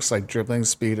metrics like dribbling,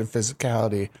 speed, and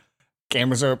physicality.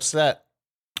 Gamers are upset.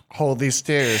 Hold these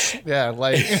tears. Yeah,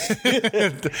 like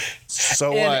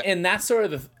so what? And that's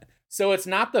sort of so it's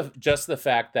not just the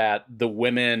fact that the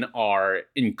women are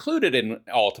included in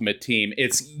Ultimate Team.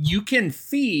 It's you can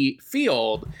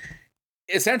field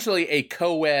essentially a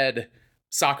co-ed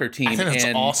soccer team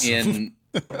in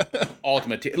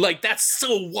Ultimate Team. Like that's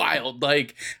so wild.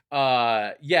 Like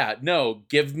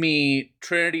give me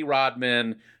Trinity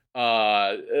Rodman,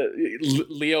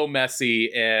 Leo Messi,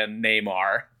 and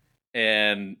Neymar,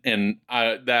 and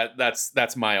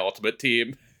that's my Ultimate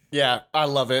Team. Yeah, I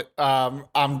love it. I'm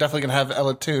definitely gonna have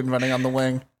Ella Toon running on the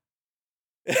wing.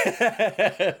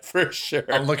 For sure.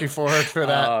 I'm looking forward for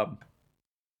that.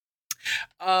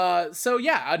 I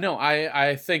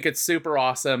think it's super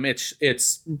awesome.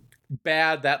 It's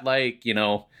bad that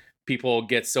people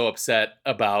get so upset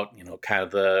about kind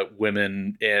of the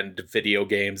women and video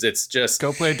games. It's just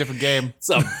go play a different game.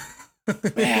 So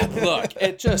bad look.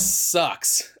 It just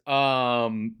sucks.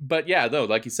 But yeah, though,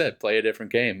 like you said, play a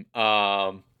different game.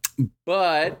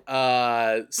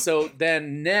 So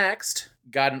then next,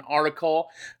 got an article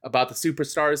about the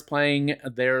Superstars playing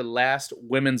their last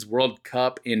Women's World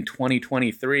Cup in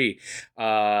 2023.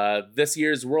 This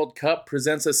year's World Cup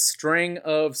presents a string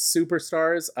of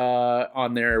superstars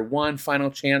on their one final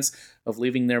chance of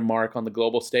leaving their mark on the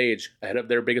global stage ahead of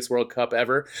their biggest World Cup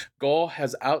ever. Goal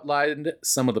has outlined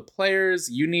some of the players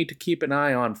you need to keep an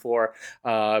eye on for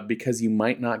because you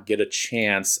might not get a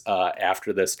chance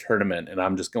after this tournament. And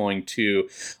I'm just going to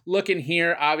look in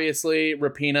here. Obviously,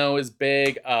 Rapinoe is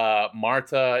big.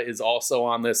 Martha is also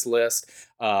on this list.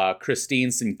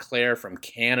 Christine Sinclair from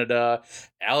Canada.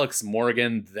 Alex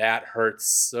Morgan, that hurts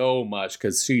so much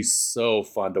because she's so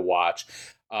fun to watch.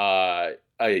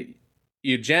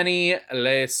 Eugenie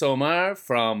Le Sommer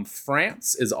from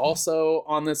France is also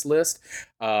on this list.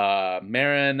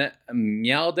 Maren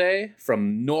Mjelde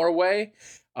from Norway.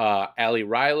 Ali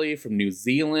Riley from New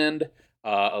Zealand.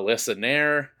 Alyssa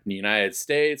Nair in the United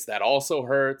States. That also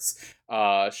hurts.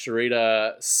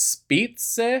 Sharita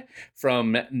Spitze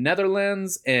from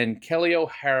Netherlands. And Kelly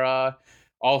O'Hara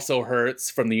also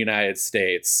hurts from the United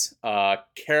States.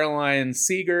 Caroline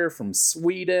Seeger from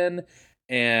Sweden.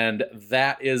 And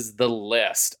that is the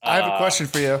list. I have a question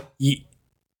for you.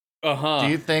 Do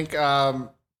you think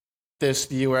this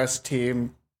U.S.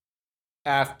 team,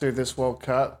 after this World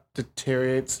Cup,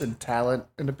 deteriorates in talent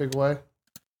in a big way?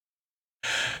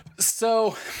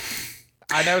 So,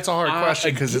 I know it's a hard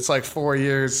question because it's like 4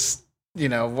 years.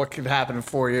 What could happen in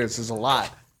 4 years is a lot.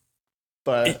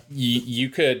 But we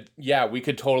could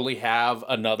totally have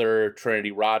another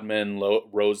Trinity Rodman,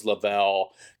 Rose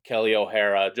Lavelle, Kelly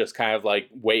O'Hara, just kind of like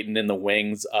waiting in the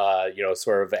wings,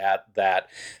 sort of at that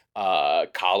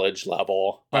college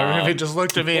level. If he just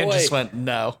looked at me and just went,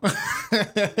 no.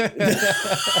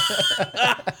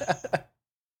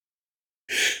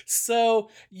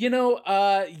 So,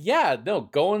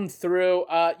 going through,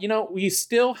 we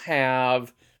still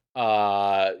have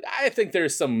I think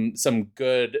there's some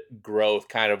good growth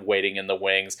kind of waiting in the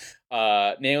wings.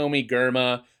 Naomi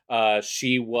Girma,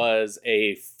 she was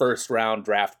a first round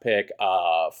draft pick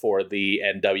for the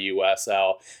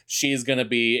NWSL. She's going to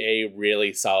be a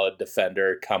really solid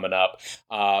defender coming up.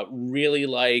 Really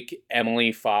like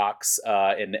Emily Fox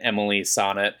and Emily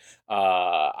Sonnet.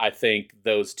 I think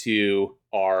those two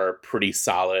are pretty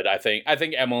solid. I think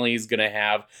Emily's going to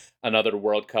have another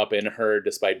World Cup in her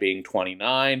despite being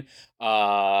 29.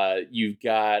 You've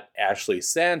got Ashley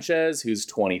Sanchez, who's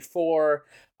 24.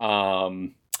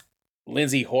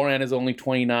 Lindsay Horan is only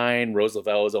 29. Rose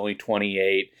Lavelle is only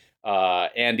 28.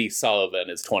 Andy Sullivan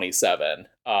is 27.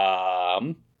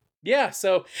 Yeah,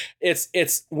 so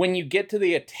it's when you get to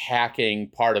the attacking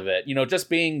part of it, just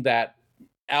being that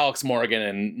Alex Morgan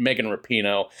and Megan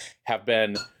Rapinoe have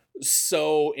been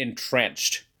so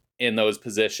entrenched in those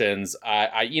positions.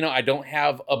 I don't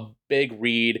have a big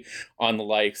read on the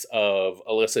likes of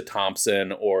Alyssa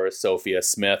Thompson or Sophia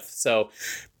Smith. So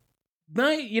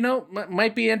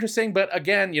might be interesting, but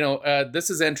again, this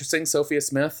is interesting. Sophia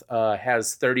Smith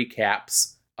has 30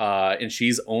 caps. And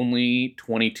she's only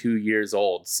 22 years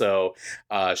old. So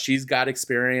she's got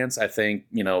experience. I think,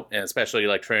 and especially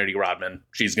like Trinity Rodman,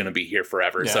 she's going to be here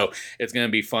forever. Yeah. So it's going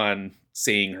to be fun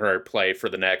seeing her play for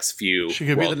the next few. She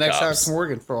could be the next Alex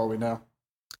Morgan for all we know.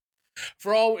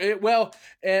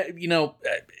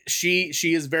 She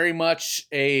is very much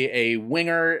a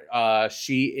winger.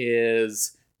 She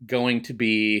is going to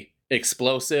be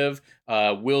explosive.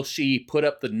 Will she put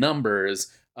up the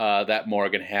numbers that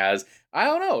Morgan has? I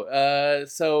don't know.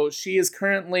 So she is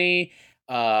currently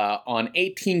on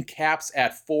 18 caps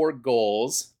at 4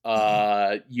 goals.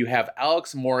 You have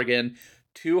Alex Morgan,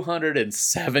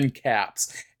 207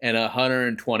 caps and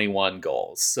 121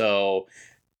 goals. So,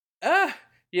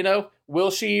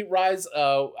 will she rise?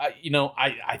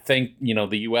 I think,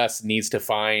 the U.S. needs to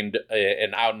find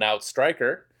an out-and-out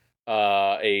striker,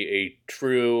 a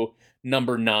true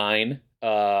number 9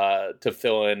 to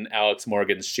fill in Alex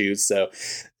Morgan's shoes. So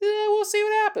we'll see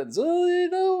what happens.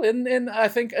 And I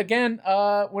think, again,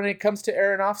 when it comes to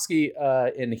Aronofsky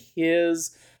in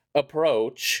his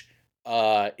approach,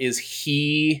 is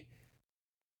he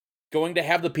going to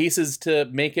have the pieces to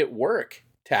make it work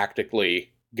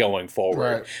tactically going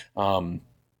forward? Right.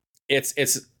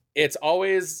 It's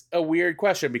always a weird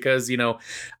question because,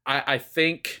 I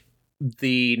think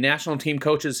the national team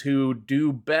coaches who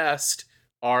do best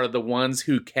are the ones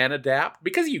who can adapt,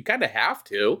 because you kind of have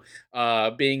to,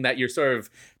 being that you're sort of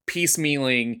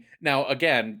piecemealing. Now,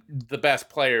 again, the best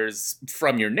players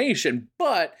from your nation,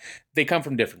 but they come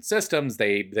from different systems.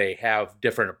 They have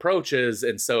different approaches.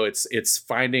 And so it's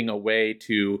finding a way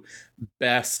to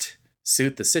best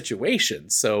suit the situation.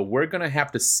 So we're going to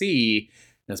have to see,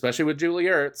 especially with Julie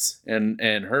Ertz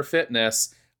and her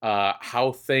fitness,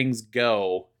 how things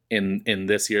go in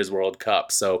this year's World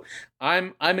Cup. So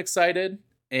I'm excited.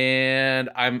 And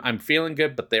I'm feeling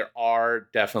good, but there are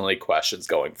definitely questions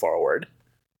going forward.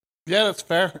 Yeah, that's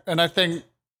fair. And I think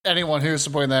anyone who's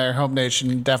supporting their home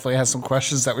nation definitely has some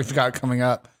questions that we've got coming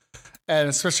up. And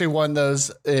especially one of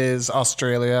those is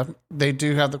Australia. They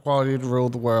do have the quality to rule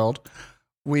the world.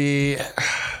 We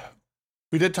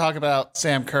did talk about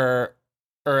Sam Kerr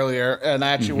earlier, and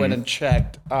I actually went and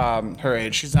checked her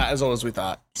age. She's not as old as we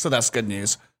thought. So that's good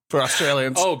news for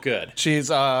Australians. Oh, good. She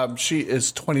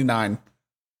is 29.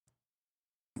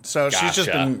 So gotcha. She's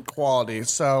just been quality.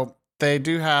 So they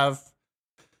do have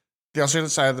the Australian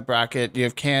side of the bracket. You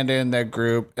have Canada in their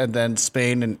group, and then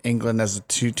Spain and England as the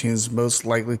 2 teams most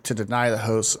likely to deny the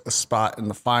hosts a spot in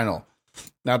the final.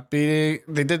 Now, they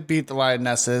did beat the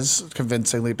Lionesses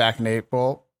convincingly back in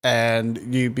April,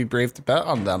 and you'd be brave to bet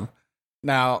on them.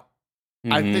 Now,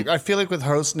 I feel like with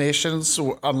host nations,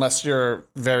 unless you're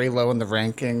very low in the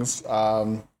rankings,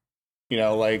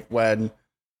 like when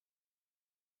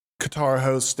Qatar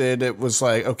hosted, it was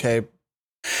like, okay,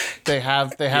 they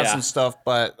have some stuff,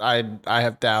 but I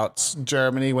have doubts.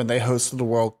 Germany, when they hosted the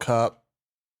World Cup,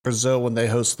 Brazil, when they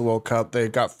hosted the World Cup, they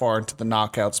got far into the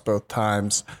knockouts both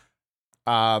times.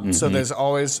 So there's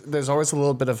always a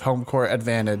little bit of home court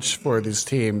advantage for these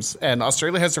teams, and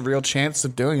Australia has a real chance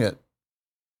of doing it.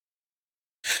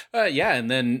 And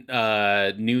then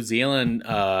New Zealand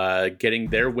getting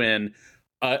their win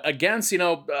against,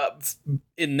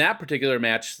 in that particular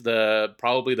match,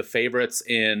 probably the favorites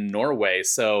in Norway.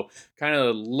 So kind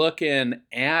of looking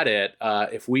at it,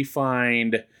 if we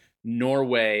find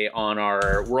Norway on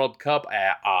our World Cup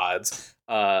odds,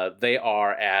 they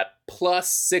are at plus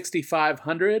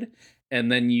 6,500.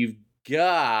 And then you've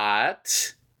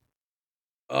got,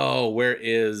 where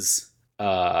is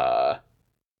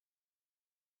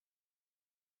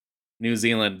New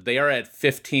Zealand. They are at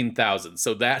 15,000.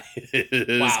 So that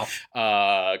is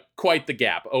quite the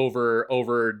gap,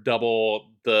 over double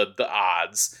the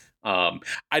odds.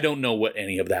 I don't know what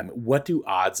any of that mean. What do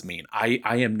odds mean? I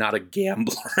am not a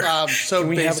gambler. So can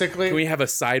we have a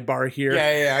sidebar here?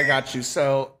 Yeah, I got you.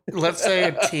 So let's say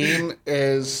a team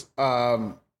is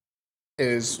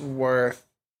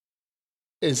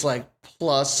like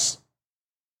plus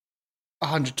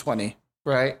 120,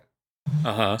 right?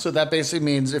 So that basically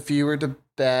means if you were to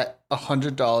bet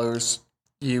 $100,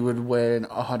 you would win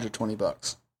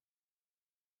 $120.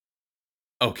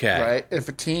 Okay. Right? If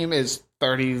a team is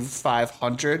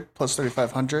 3,500 plus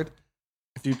 3,500,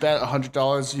 if you bet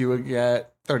 $100, you would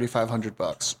get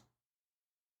 $3,500.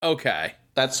 Okay.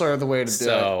 That's sort of the way to do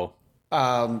it.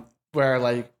 Where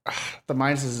like the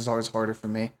minuses is always harder for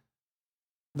me.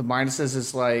 The minuses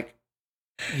is like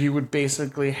you would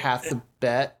basically have to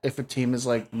bet if a team is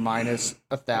like minus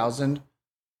 1,000,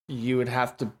 you would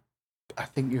have to. I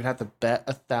think you'd have to bet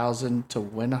 1,000 to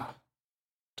win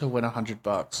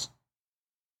 $100.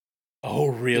 Oh,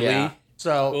 really? Yeah.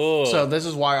 So this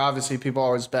is why obviously people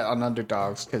always bet on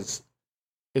underdogs because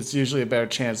it's usually a better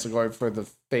chance of going for the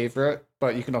favorite,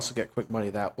 but you can also get quick money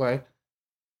that way.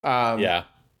 I'm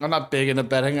not big into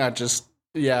betting. I just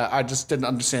didn't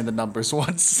understand the numbers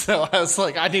once, so I was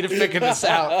like, I need to figure this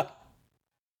out.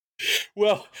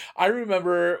 Well, I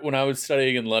remember when I was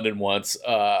studying in London once,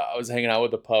 I was hanging out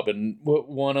with a pub, and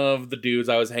one of the dudes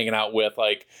I was hanging out with,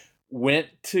 like, went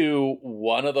to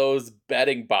one of those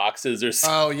betting boxes or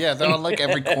something. Oh, yeah, they're on, like,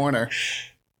 every corner.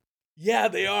 Yeah,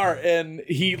 they are, and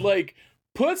he, like,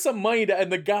 put some money down,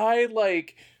 and the guy,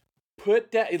 like,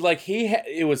 put that, like,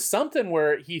 it was something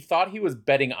where he thought he was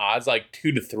betting odds, like,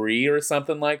 2-3 or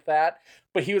something like that.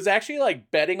 But he was actually like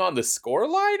betting on the score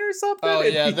line or something. Oh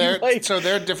yeah, there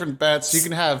are different bets. You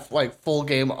can have like full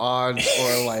game odds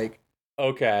or like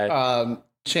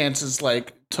chances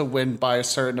like to win by a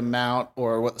certain amount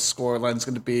or what the score line's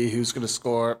going to be, who's going to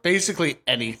score, basically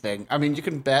anything. I mean, you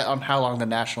can bet on how long the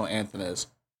national anthem is.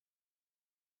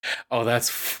 Oh,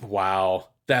 wow.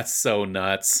 That's so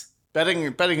nuts.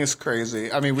 Betting is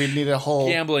crazy. I mean, we need a whole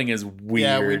gambling is weird.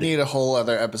 Yeah, we need a whole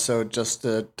other episode just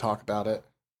to talk about it.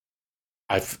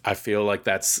 I feel like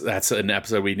that's an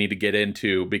episode we need to get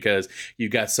into because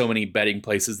you've got so many betting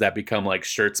places that become like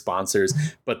shirt sponsors.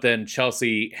 But then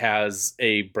Chelsea has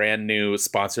a brand new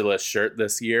sponsorless shirt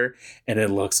this year, and it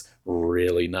looks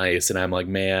really nice. And I'm like,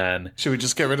 man, should we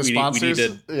just get rid of sponsors?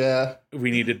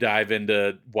 We need to dive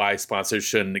into why sponsors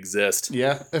shouldn't exist.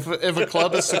 Yeah, if a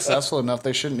club is successful enough,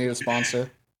 they shouldn't need a sponsor.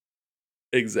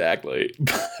 Exactly.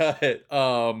 But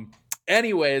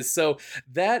anyways, so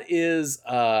that is,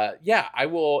 I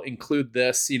will include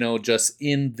this, just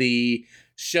in the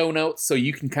show notes so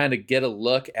you can kind of get a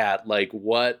look at like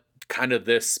what kind of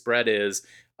this spread is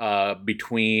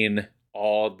between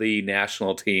all the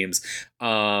national teams.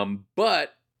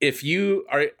 But if you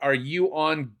are you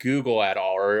on Google at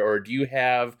all, or do you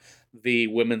have the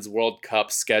Women's World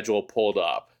Cup schedule pulled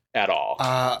up at all?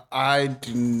 I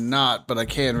do not, but I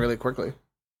can really quickly.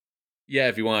 Yeah,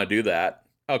 if you want to do that.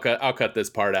 I'll cut this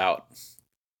part out.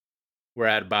 We're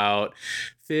at about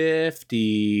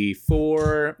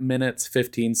 54 minutes,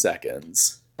 15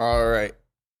 seconds. All right.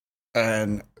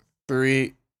 And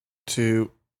 3,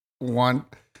 2, 1.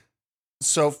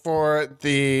 So for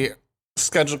the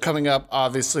schedule coming up,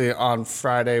 obviously on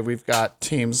Friday, we've got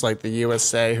teams like the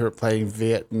USA who are playing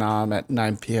Vietnam at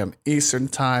 9 p.m. Eastern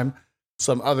time.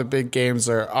 Some other big games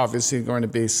are obviously going to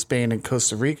be Spain and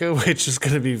Costa Rica, which is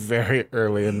going to be very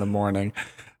early in the morning.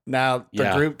 Now,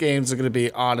 the group games are going to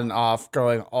be on and off,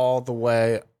 going all the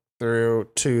way through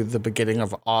to the beginning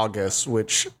of August,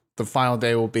 which the final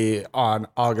day will be on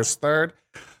August 3rd,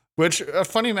 which a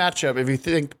funny matchup if you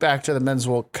think back to the Men's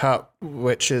World Cup,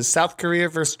 which is South Korea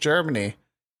versus Germany,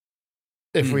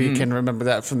 if we can remember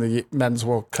that from the Men's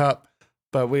World Cup.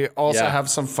 But we also have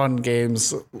some fun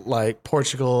games like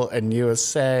Portugal and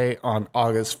USA on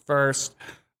August 1st.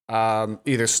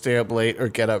 Either stay up late or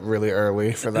get up really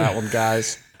early for that one,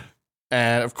 guys.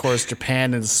 And, of course,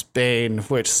 Japan and Spain,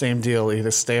 which same deal,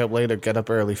 either stay up late or get up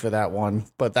early for that one.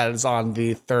 But that is on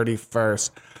the 31st.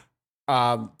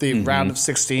 The round of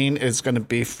 16 is going to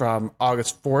be from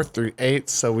August 4th through 8th.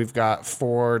 So we've got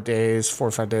 4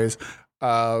 or 5 days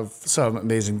of some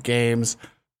amazing games.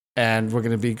 And we're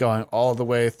going to be going all the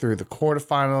way through the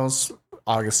quarterfinals,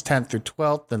 August 10th through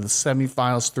 12th, then the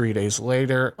semifinals 3 days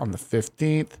later on the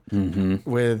 15th,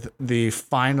 with the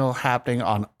final happening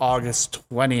on August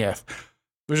 20th,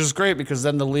 which is great because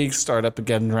then the leagues start up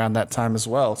again around that time as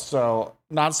well. So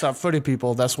nonstop footy,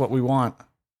 people, that's what we want.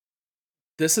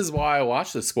 this is why I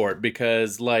watch the sport,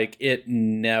 because like it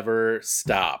never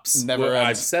stops. Never ends.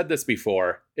 I've said this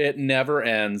before. It never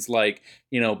ends. Like,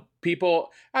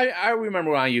 people, I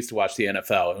remember when I used to watch the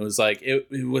NFL, it was like, it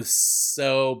was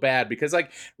so bad because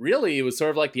like, really, it was sort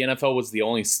of like the NFL was the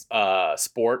only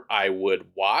sport I would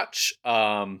watch.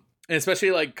 And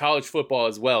especially like college football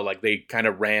as well. Like they kind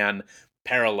of ran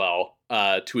parallel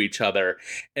to each other.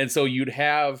 And so you'd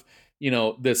have,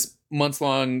 this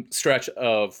months-long stretch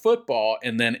of football,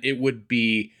 and then it would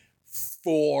be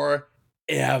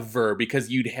forever because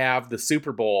you'd have the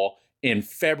Super Bowl in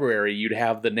February, you'd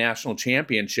have the national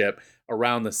championship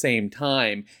around the same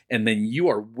time, and then you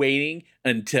are waiting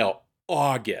until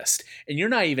August, and you're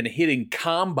not even hitting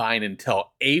combine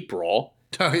until April.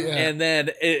 Oh, yeah. And then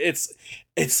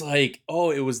it's like,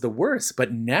 oh, it was the worst.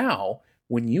 But now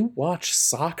when you watch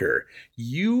soccer,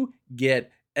 you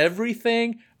get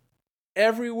everything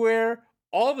everywhere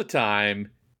all the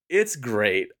time. It's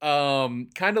great.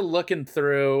 Kind of looking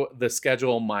through the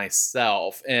schedule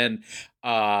myself, and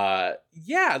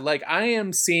like I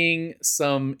am seeing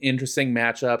some interesting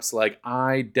matchups. Like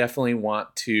I definitely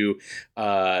want to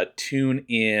tune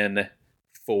in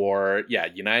for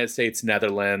United States,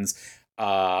 Netherlands,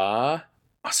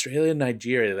 Australia,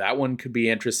 Nigeria. That one could be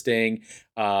interesting.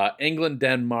 England,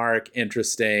 Denmark,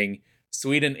 interesting.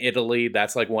 Sweden, Italy.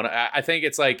 That's like one. I think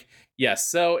it's like, yes.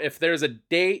 So if there's a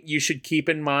date you should keep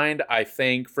in mind, I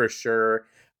think for sure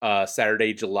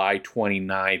Saturday, July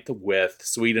 29th with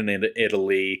Sweden and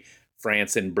Italy,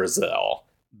 France and Brazil.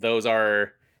 Those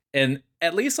are, and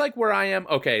at least like where I am.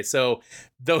 Okay, so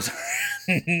those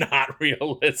are not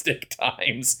realistic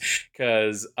times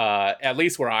because at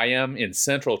least where I am in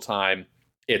Central Time,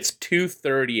 it's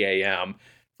 2:30 a.m.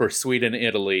 for Sweden,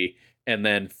 Italy, and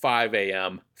then 5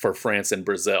 a.m. for France and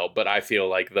Brazil. But I feel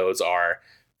like those are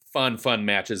fun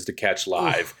matches to catch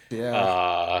live. Oof,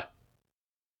 yeah.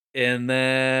 And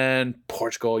then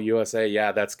Portugal, USA.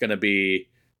 Yeah, that's going to be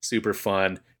super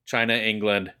fun. China,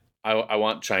 England. I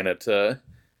want China to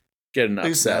get an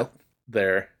upset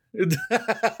there.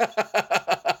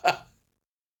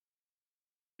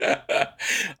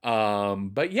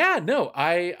 But yeah, no,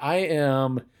 I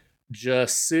am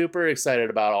just super excited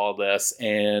about all this.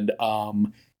 And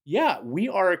we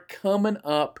are coming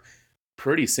up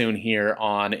pretty soon here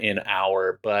on an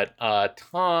hour. But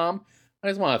Tom, I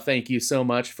just want to thank you so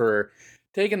much for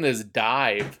taking this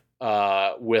dive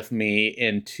with me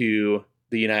into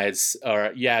the United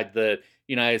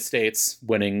States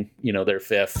winning, their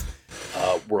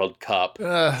fifth World Cup.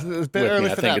 It's a bit early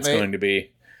for that, it's going to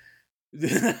be.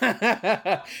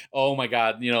 Oh my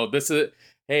God! This is.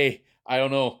 Hey, I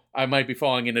don't know. I might be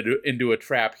falling into a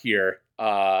trap here,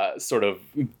 sort of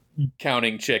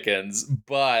counting chickens.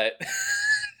 But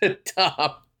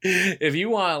Tom, if you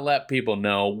want to let people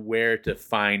know where to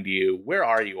find you, where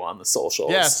are you on the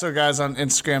socials? Yeah, so guys, on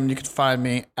Instagram, you can find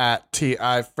me at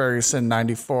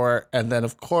TIFerguson94. And then,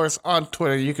 of course, on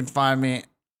Twitter, you can find me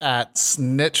at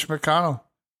Snitch McConnell.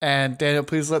 And Daniel,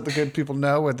 please let the good people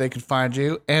know where they can find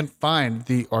you and find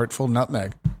the Artful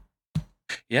Nutmeg.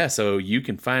 Yeah, so you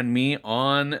can find me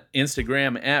on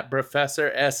Instagram at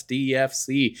Professor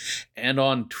SDFC and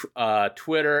on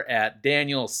Twitter at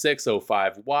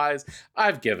Daniel605Wise.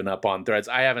 I've given up on Threads.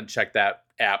 I haven't checked that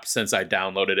app since I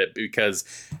downloaded it because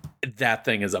that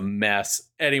thing is a mess.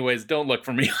 Anyways, don't look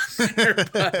for me on there.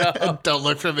 But, don't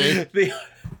look for me.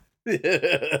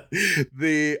 That's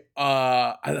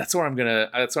where I'm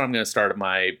gonna start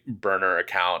my burner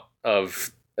account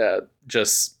of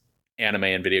just anime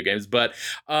and video games. But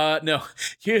no,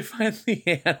 you can find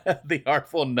the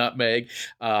Artful Nutmeg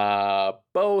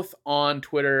both on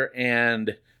Twitter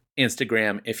and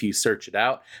Instagram if you search it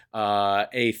out.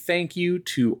 A thank you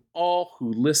to all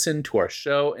who listen to our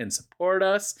show and support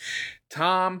us.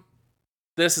 Tom,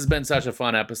 this has been such a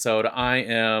fun episode. I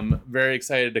am very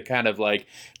excited to kind of like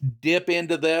dip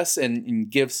into this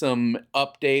and give some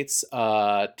updates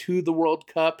to the World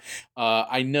Cup.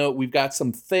 I know we've got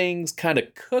some things kind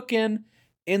of cooking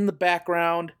in the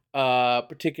background,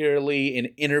 particularly an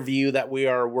interview that we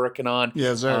are working on.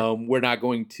 Yes, sir. We're not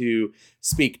going to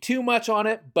speak too much on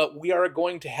it, but we are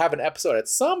going to have an episode at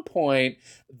some point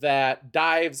that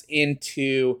dives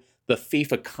into the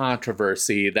FIFA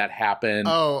controversy that happened.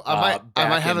 Oh, I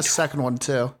might have a second one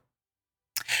too.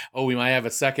 Oh, we might have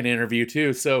a second interview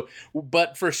too. So,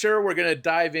 but for sure, we're going to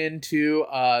dive into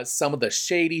some of the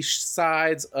shady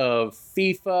sides of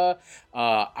FIFA.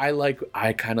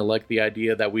 I kind of like the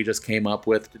idea that we just came up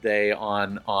with today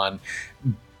on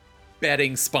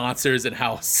betting sponsors and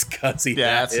how scuzzy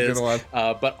that is. A good one.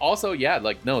 But also,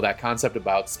 that concept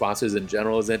about sponsors in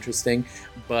general is interesting.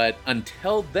 But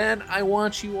until then, I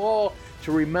want you all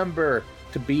to remember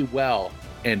to be well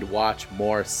and watch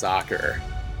more soccer.